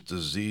 infectious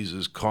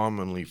diseases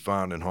commonly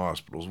found in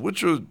hospitals.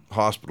 Which are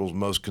hospitals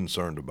most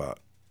concerned about?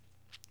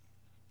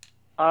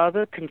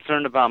 They're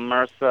concerned about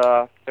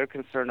MRSA. They're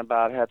concerned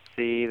about Hep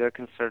C. They're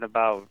concerned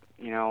about,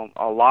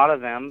 a lot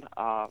of them.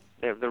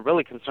 They're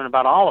really concerned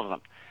about all of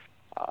them.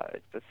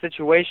 The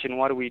situation,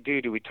 what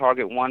do? Do we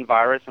target one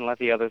virus and let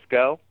the others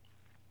go?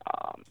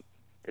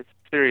 It's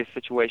a serious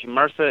situation.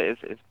 MRSA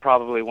is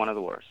probably one of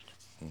the worst.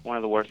 One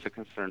of the worst they're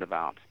concerned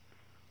about.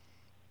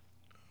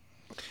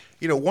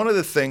 One of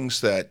the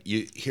things that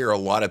you hear a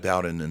lot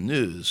about in the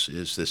news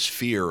is this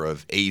fear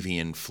of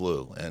avian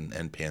flu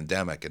and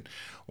pandemic. And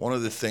one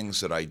of the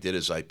things that I did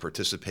is I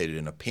participated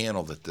in a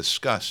panel that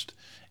discussed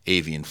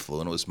avian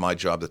flu, and it was my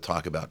job to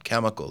talk about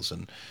chemicals.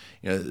 And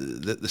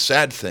the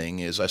sad thing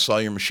is I saw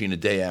your machine a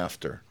day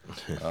after.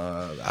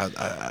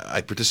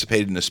 I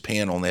participated in this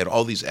panel, and they had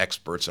all these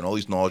experts and all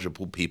these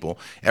knowledgeable people,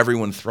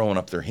 everyone throwing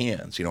up their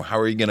hands. How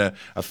are you going to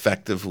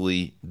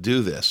effectively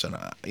do this? And,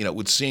 it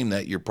would seem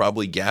that you're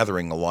probably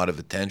gathering a lot of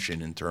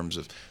attention in terms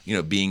of,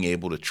 being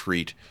able to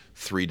treat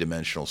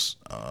three-dimensional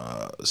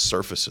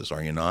surfaces,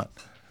 are you not?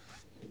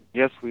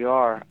 Yes, we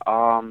are.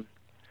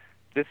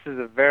 This is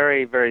a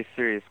very, very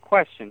serious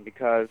question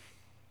because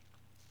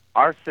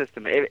our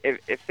system,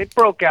 if it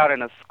broke out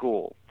in a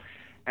school,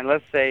 and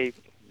let's say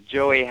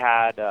Joey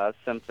had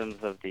symptoms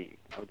of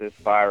this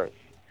virus,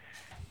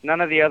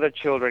 none of the other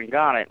children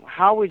got it,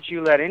 how would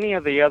you let any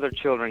of the other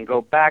children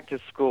go back to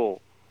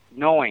school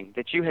knowing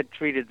that you had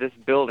treated this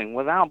building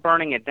without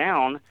burning it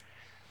down,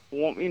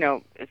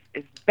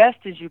 as best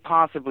as you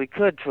possibly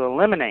could to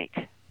eliminate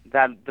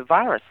the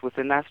virus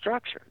within that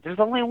structure? There's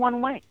only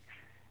one way.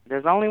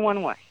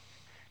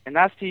 And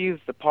that's to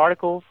use the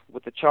particles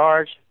with the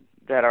charge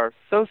that are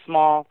so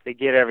small they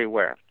get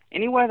everywhere.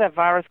 Anywhere that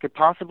virus could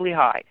possibly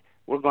hide,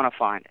 we're going to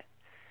find it.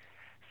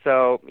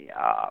 So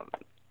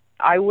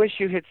I wish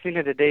you had seen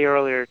it a day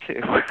earlier,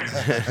 too.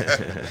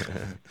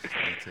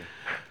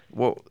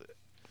 Well,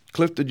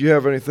 Cliff, did you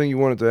have anything you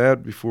wanted to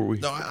add before we...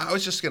 No, I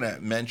was just going to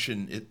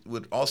mention it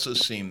would also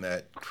seem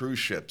that cruise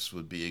ships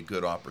would be a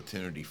good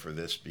opportunity for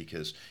this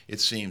because it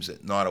seems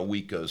that not a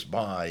week goes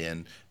by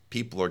and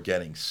people are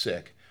getting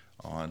sick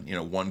on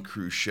one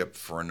cruise ship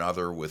for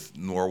another with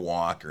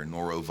Norwalk or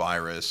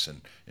norovirus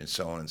and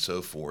so on and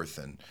so forth.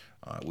 And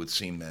it would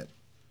seem that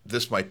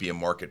this might be a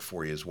market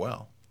for you as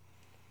well.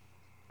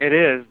 It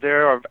is.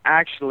 There are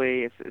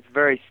actually, it's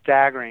very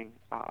staggering.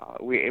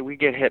 We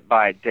get hit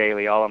by it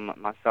daily. All of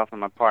myself and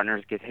my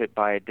partners get hit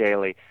by it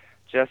daily.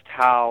 Just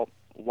how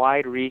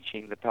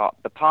wide-reaching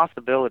the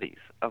possibilities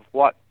of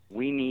what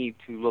we need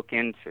to look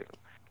into.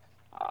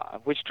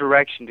 Which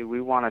direction do we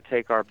want to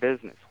take our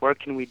business? Where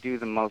can we do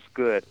the most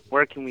good?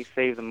 Where can we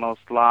save the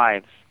most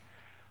lives?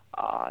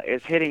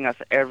 Is hitting us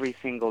every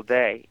single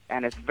day,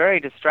 and it's very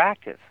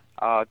distractive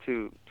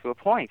to a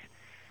point.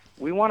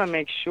 We want to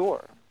make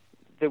sure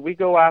that we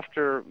go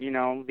after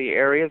the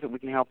areas that we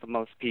can help the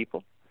most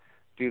people,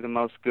 do the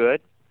most good,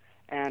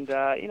 and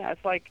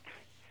it's like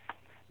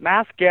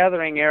mass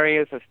gathering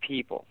areas of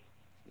people.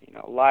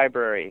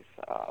 Libraries,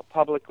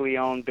 publicly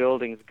owned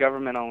buildings,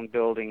 government-owned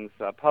buildings,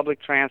 public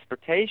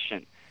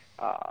transportation,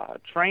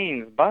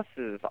 trains,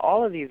 buses,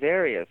 all of these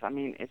areas. I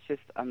mean, it's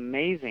just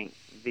amazing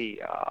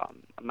the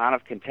amount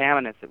of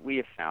contaminants that we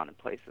have found in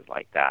places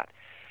like that.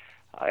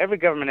 Every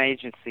government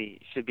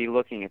agency should be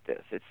looking at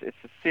this. It's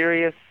a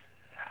serious,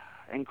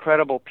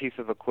 incredible piece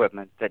of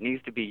equipment that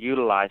needs to be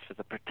utilized for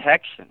the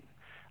protection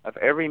of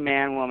every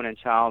man, woman, and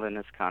child in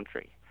this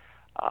country.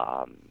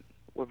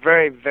 We're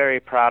very, very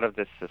proud of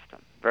this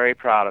system. Very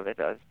proud of it.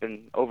 It's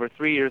been over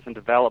 3 years in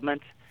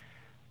development,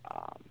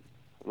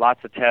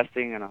 lots of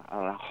testing, and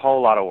a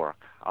whole lot of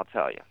work, I'll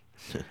tell you.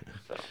 So.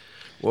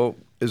 Well,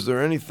 is there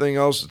anything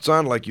else? It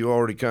sounded like you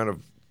already kind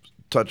of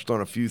touched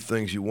on a few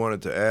things you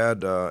wanted to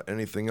add.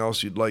 Anything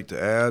else you'd like to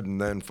add?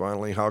 And then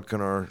finally, how can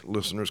our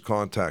listeners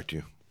contact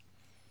you?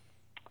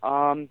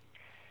 Well,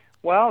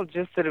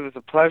 just that it was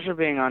a pleasure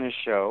being on his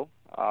show.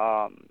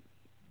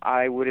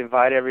 I would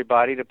invite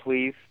everybody to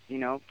please,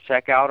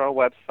 check out our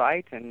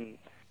website and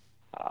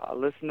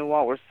listen to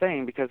what we're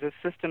saying, because this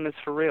system is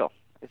for real.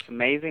 It's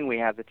amazing. We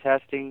have the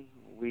testing.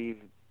 We've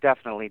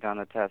definitely done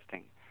the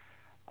testing.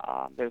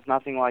 There's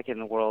nothing like it in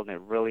the world, and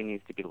it really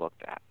needs to be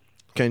looked at.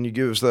 Can you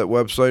give us that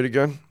website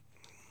again?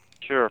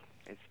 Sure.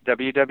 It's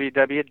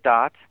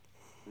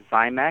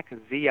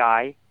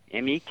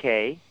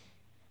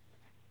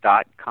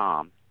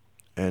www.zimek.com.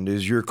 And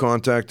is your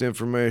contact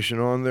information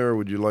on there, or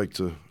would you like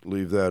to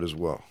leave that as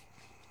well?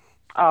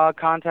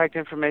 Contact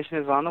information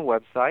is on the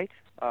website.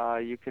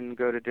 You can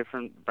go to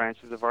different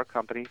branches of our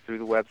company through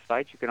the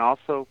website. You can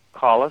also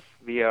call us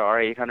via our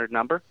 800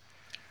 number,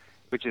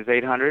 which is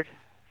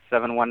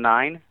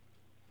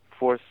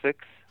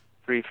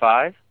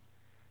 800-719-4635,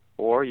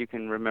 or you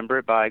can remember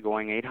it by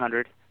going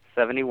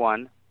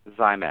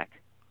 800-71-ZIMEC.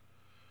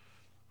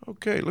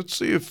 Okay, let's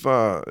see if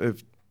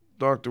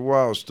Dr.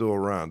 Weil is still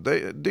around.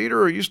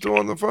 Dieter, are you still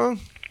on the phone?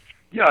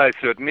 Yeah, I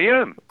certainly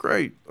am.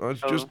 Great. I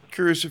was just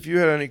curious if you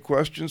had any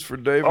questions for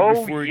David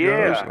before he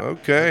yeah. goes.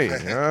 Okay.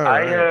 All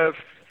I right. have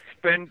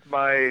spent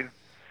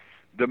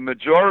the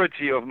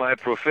majority of my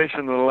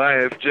professional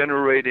life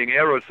generating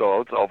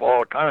aerosols of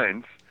all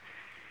kinds,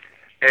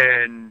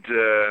 and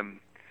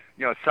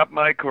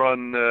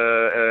submicron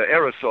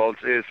aerosols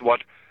is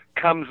what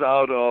comes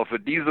out of a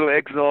diesel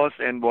exhaust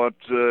and what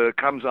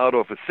comes out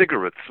of a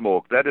cigarette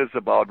smoke. That is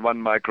about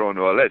 1 micron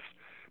or less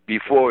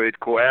before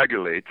it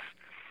coagulates.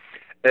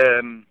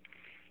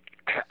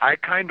 I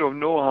kind of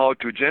know how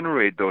to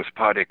generate those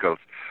particles.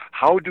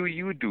 How do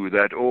you do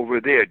that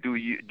over there? Do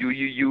you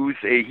use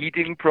a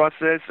heating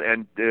process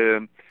and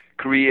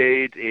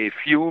create a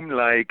fume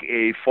like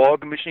a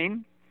fog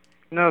machine?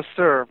 No,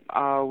 sir.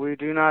 We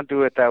do not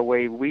do it that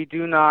way. We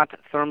do not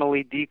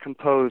thermally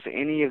decompose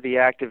any of the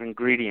active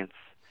ingredients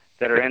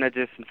that are in a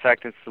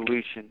disinfectant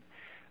solution,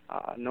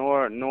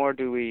 nor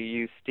do we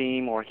use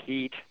steam or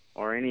heat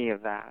or any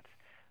of that.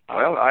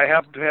 Well, I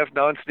happen to have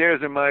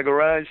downstairs in my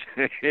garage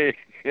a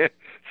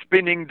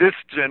spinning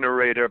disc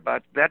generator,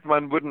 but that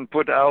one wouldn't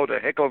put out a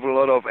heck of a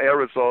lot of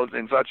aerosols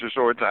in such a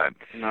short time.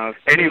 No.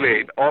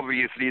 Anyway,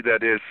 obviously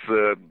that is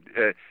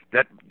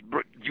that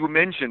you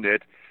mentioned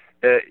it.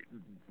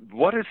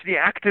 What is the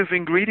active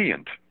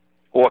ingredient,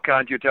 or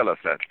can't you tell us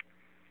that?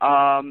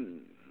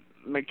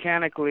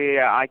 Mechanically,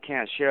 I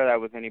can't share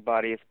that with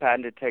anybody. It's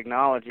patented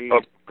technology,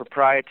 it's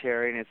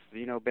proprietary, and it's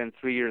been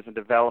 3 years in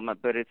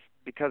development. But it's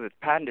because it's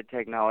patented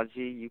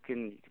technology, you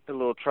can put a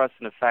little trust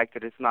in the fact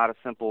that it's not a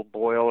simple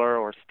boiler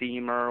or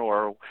steamer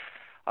or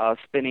a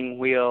spinning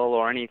wheel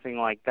or anything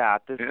like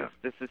that.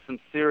 This is some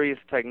serious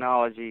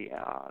technology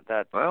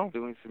that's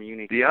doing some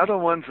unique The things. other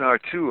ones are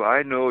too.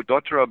 I know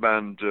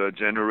Dotraband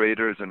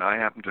generators, and I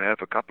happen to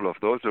have a couple of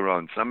those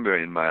around somewhere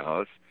in my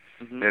house.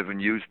 Mm-hmm. Haven't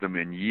used them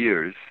in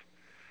years.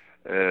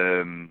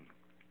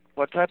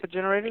 What type of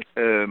generators?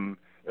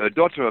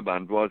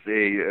 Dotraband was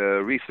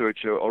a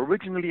researcher,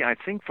 originally I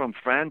think from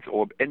France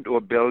or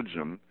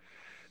Belgium,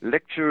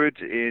 lectured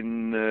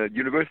in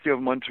University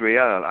of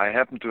Montreal. I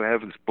happen to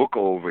have his book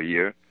over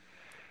here,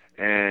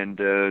 and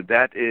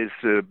that is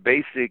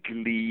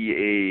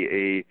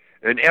basically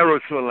an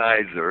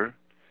aerosolizer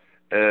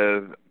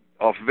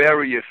of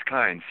various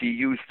kinds. He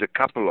used a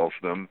couple of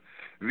them.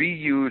 We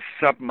use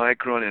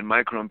submicron and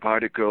micron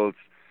particles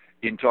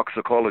in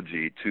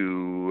toxicology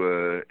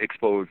to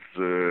expose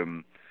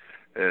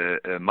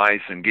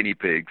mice and guinea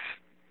pigs.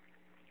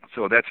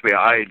 So that's where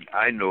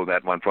I know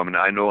that one from, and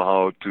I know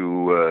how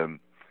to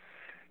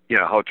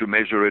how to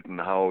measure it and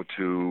how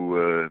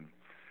to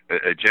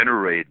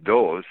generate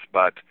those,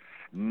 but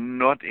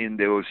not in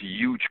those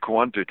huge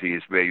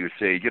quantities where you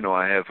say,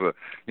 I have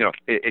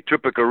a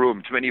typical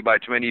room, 20 by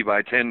 20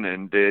 by 10,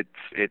 and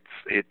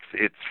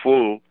it's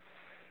full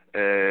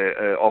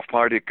of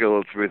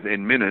particles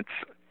within minutes.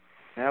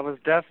 That was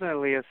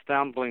definitely a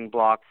stumbling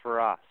block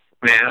for us.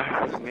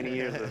 Yeah. Many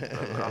years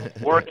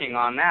of working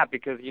on that,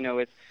 because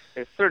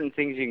there's certain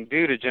things you can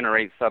do to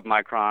generate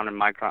submicron and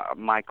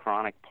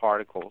micronic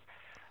particles,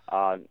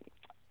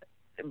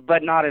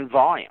 but not in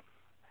volume.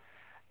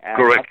 And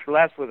Correct.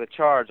 less with a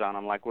charge on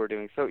them like we're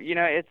doing. So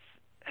it's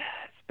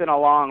been a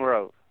long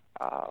road.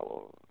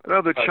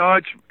 Well, the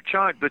charge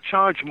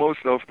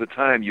most of the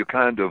time you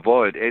can't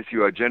avoid as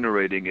you are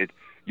generating it.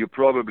 You're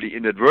probably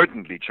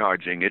inadvertently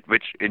charging it,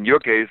 which in your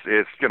case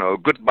is, a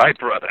good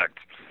byproduct.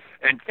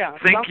 And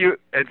thank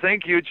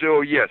you,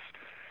 Joe. Yes,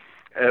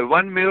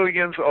 1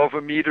 millionth of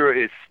a meter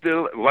is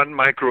still 1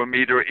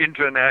 micrometer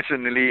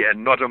internationally,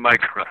 and not a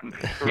micron.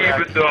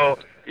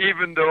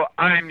 even though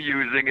I'm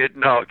using it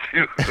now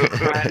too.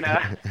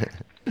 And,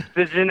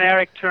 the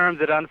generic term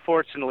that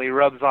unfortunately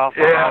rubs off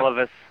on all of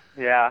us.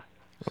 Yeah.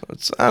 Well,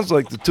 it sounds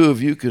like the two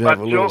of you could have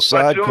a little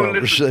side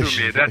conversation.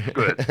 Listen to me. That's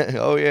good.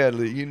 Oh yeah,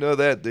 you know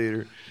that,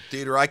 Dieter.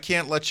 Dieter, I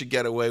can't let you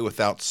get away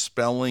without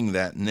spelling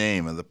that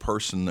name of the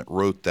person that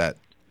wrote that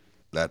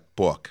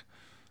book.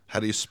 How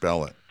do you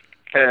spell it?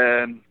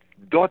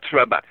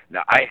 Dotraband.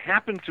 Now, I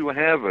happen to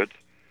have it.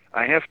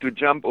 I have to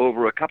jump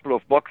over a couple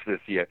of boxes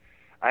here.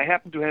 I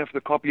happen to have the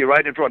copy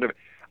right in front of me.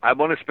 I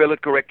want to spell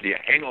it correctly.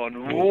 Hang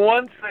on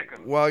 1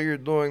 second. While you're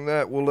doing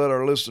that, we'll let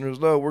our listeners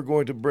know we're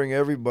going to bring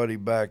everybody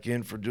back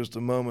in for just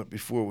a moment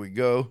before we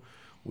go.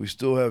 We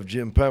still have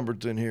Jim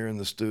Pemberton here in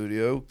the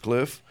studio.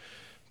 Cliff,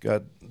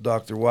 got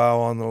Dr. Wow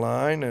on the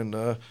line, and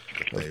of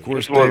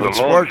course David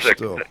Sparks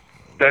still.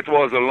 That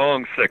was a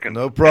long second.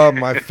 No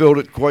problem. I filled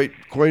it quite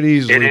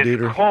easily, Dieter.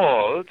 It is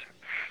called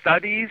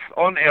Studies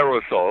on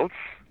Aerosols.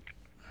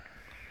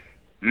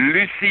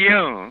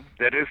 Lucien,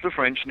 that is the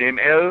French name,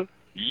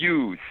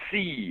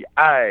 Lucien,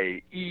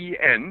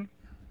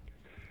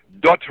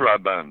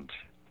 Dotraband,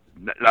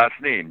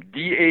 last name,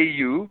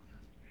 Dautrebande.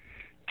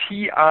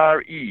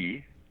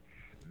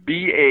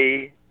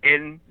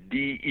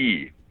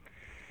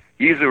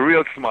 He's a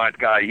real smart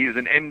guy. He's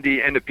an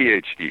MD and a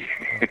PhD.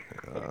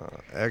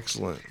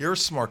 Excellent. You're a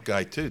smart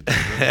guy, too.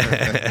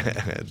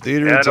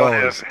 Dieter, it's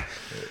always.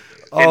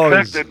 In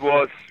fact, it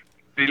was,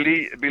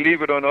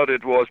 believe it or not,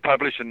 it was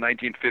published in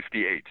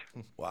 1958.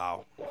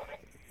 Wow.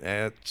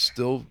 And it's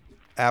still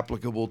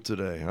applicable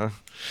today, huh?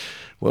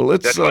 Well,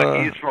 let's. That's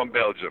right. He's from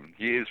Belgium.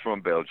 He is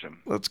from Belgium.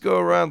 Let's go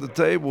around the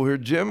table here,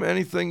 Jim.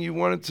 Anything you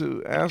wanted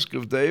to ask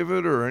of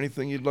David, or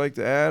anything you'd like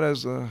to add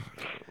as a?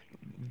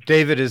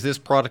 David, is this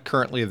product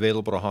currently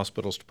available to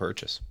hospitals to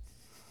purchase?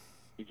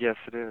 Yes,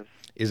 it is.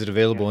 Is it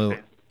available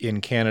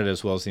in Canada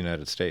as well as the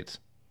United States?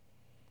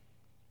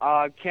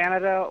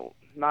 Canada,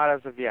 not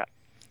as of yet.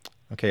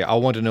 Okay,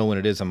 I'll want to know when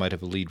it is. I might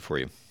have a lead for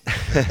you.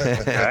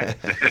 Okay.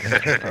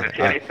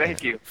 Okay,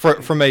 thank you.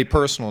 From a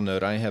personal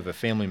note, I have a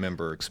family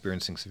member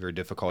experiencing severe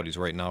difficulties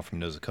right now from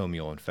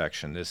nosocomial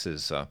infection. This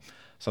is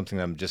something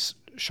that I'm just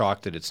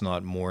shocked that it's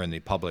not more in the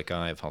public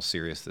eye of how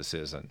serious this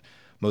is. And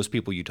most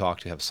people you talk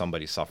to have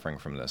somebody suffering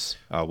from this.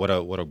 What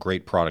a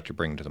great product you're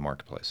bringing to the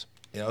marketplace.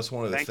 Yeah, that's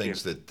one of the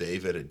things that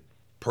David had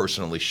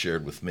personally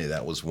shared with me.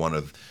 That was one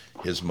of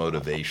his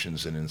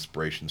motivations and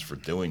inspirations for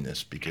doing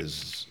this,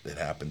 because it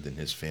happened in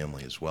his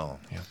family as well.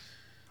 Yeah.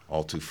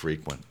 All too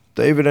frequent.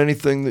 David,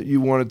 anything that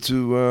you wanted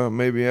to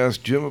maybe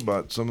ask Jim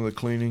about some of the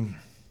cleaning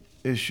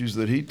issues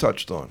that he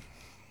touched on?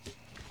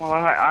 Well,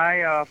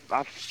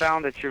 I've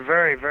found that you're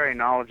very, very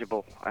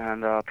knowledgeable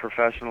and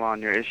professional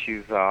on your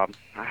issues. I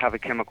have a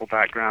chemical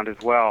background as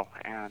well,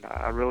 and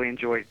I really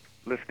enjoyed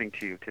listening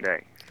to you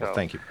today. So well,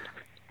 thank you.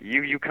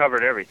 You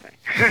covered everything.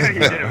 You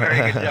did a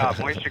very good job.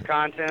 Moisture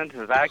content,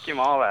 vacuum,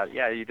 all that.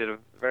 Yeah, you did a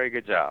very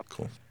good job.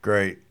 Cool.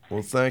 Great.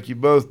 Well, thank you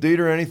both.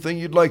 Dieter, anything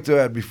you'd like to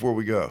add before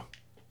we go?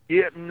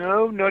 Yeah,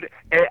 no, not.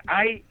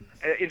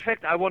 In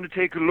fact, I want to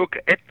take a look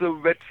at the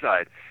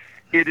website.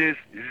 It is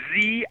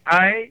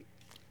ZIMEK.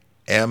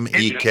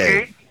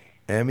 MEK.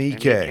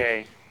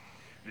 MEK.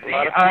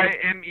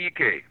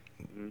 ZIMEK.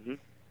 Mm-hmm.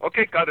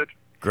 Okay, got it.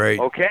 Great.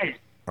 Okay.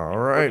 All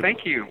right. Well,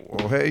 thank you.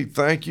 Well, hey,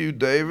 thank you,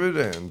 David,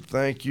 and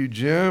thank you,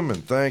 Jim,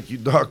 and thank you,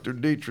 Dr.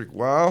 Dietrich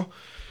Wow.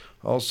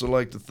 Also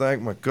like to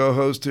thank my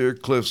co-host here,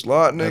 Cliff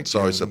Slotnick. It's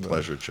always a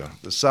pleasure, John.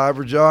 The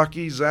cyber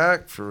jockey,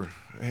 Zach, for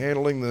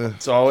handling the...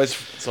 It's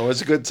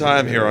always a good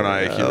time here on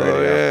IAQ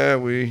Radio. Yeah,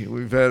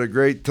 we've had a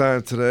great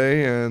time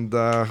today, and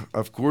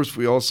of course,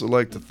 we also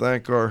like to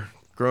thank our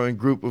growing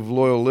group of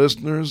loyal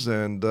listeners,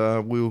 and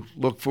we'll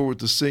look forward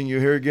to seeing you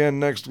here again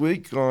next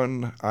week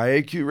on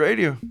IAQ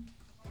Radio.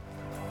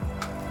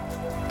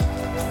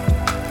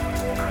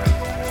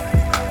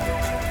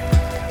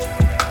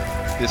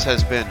 This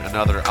has been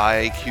another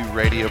IAQ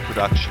Radio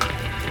production.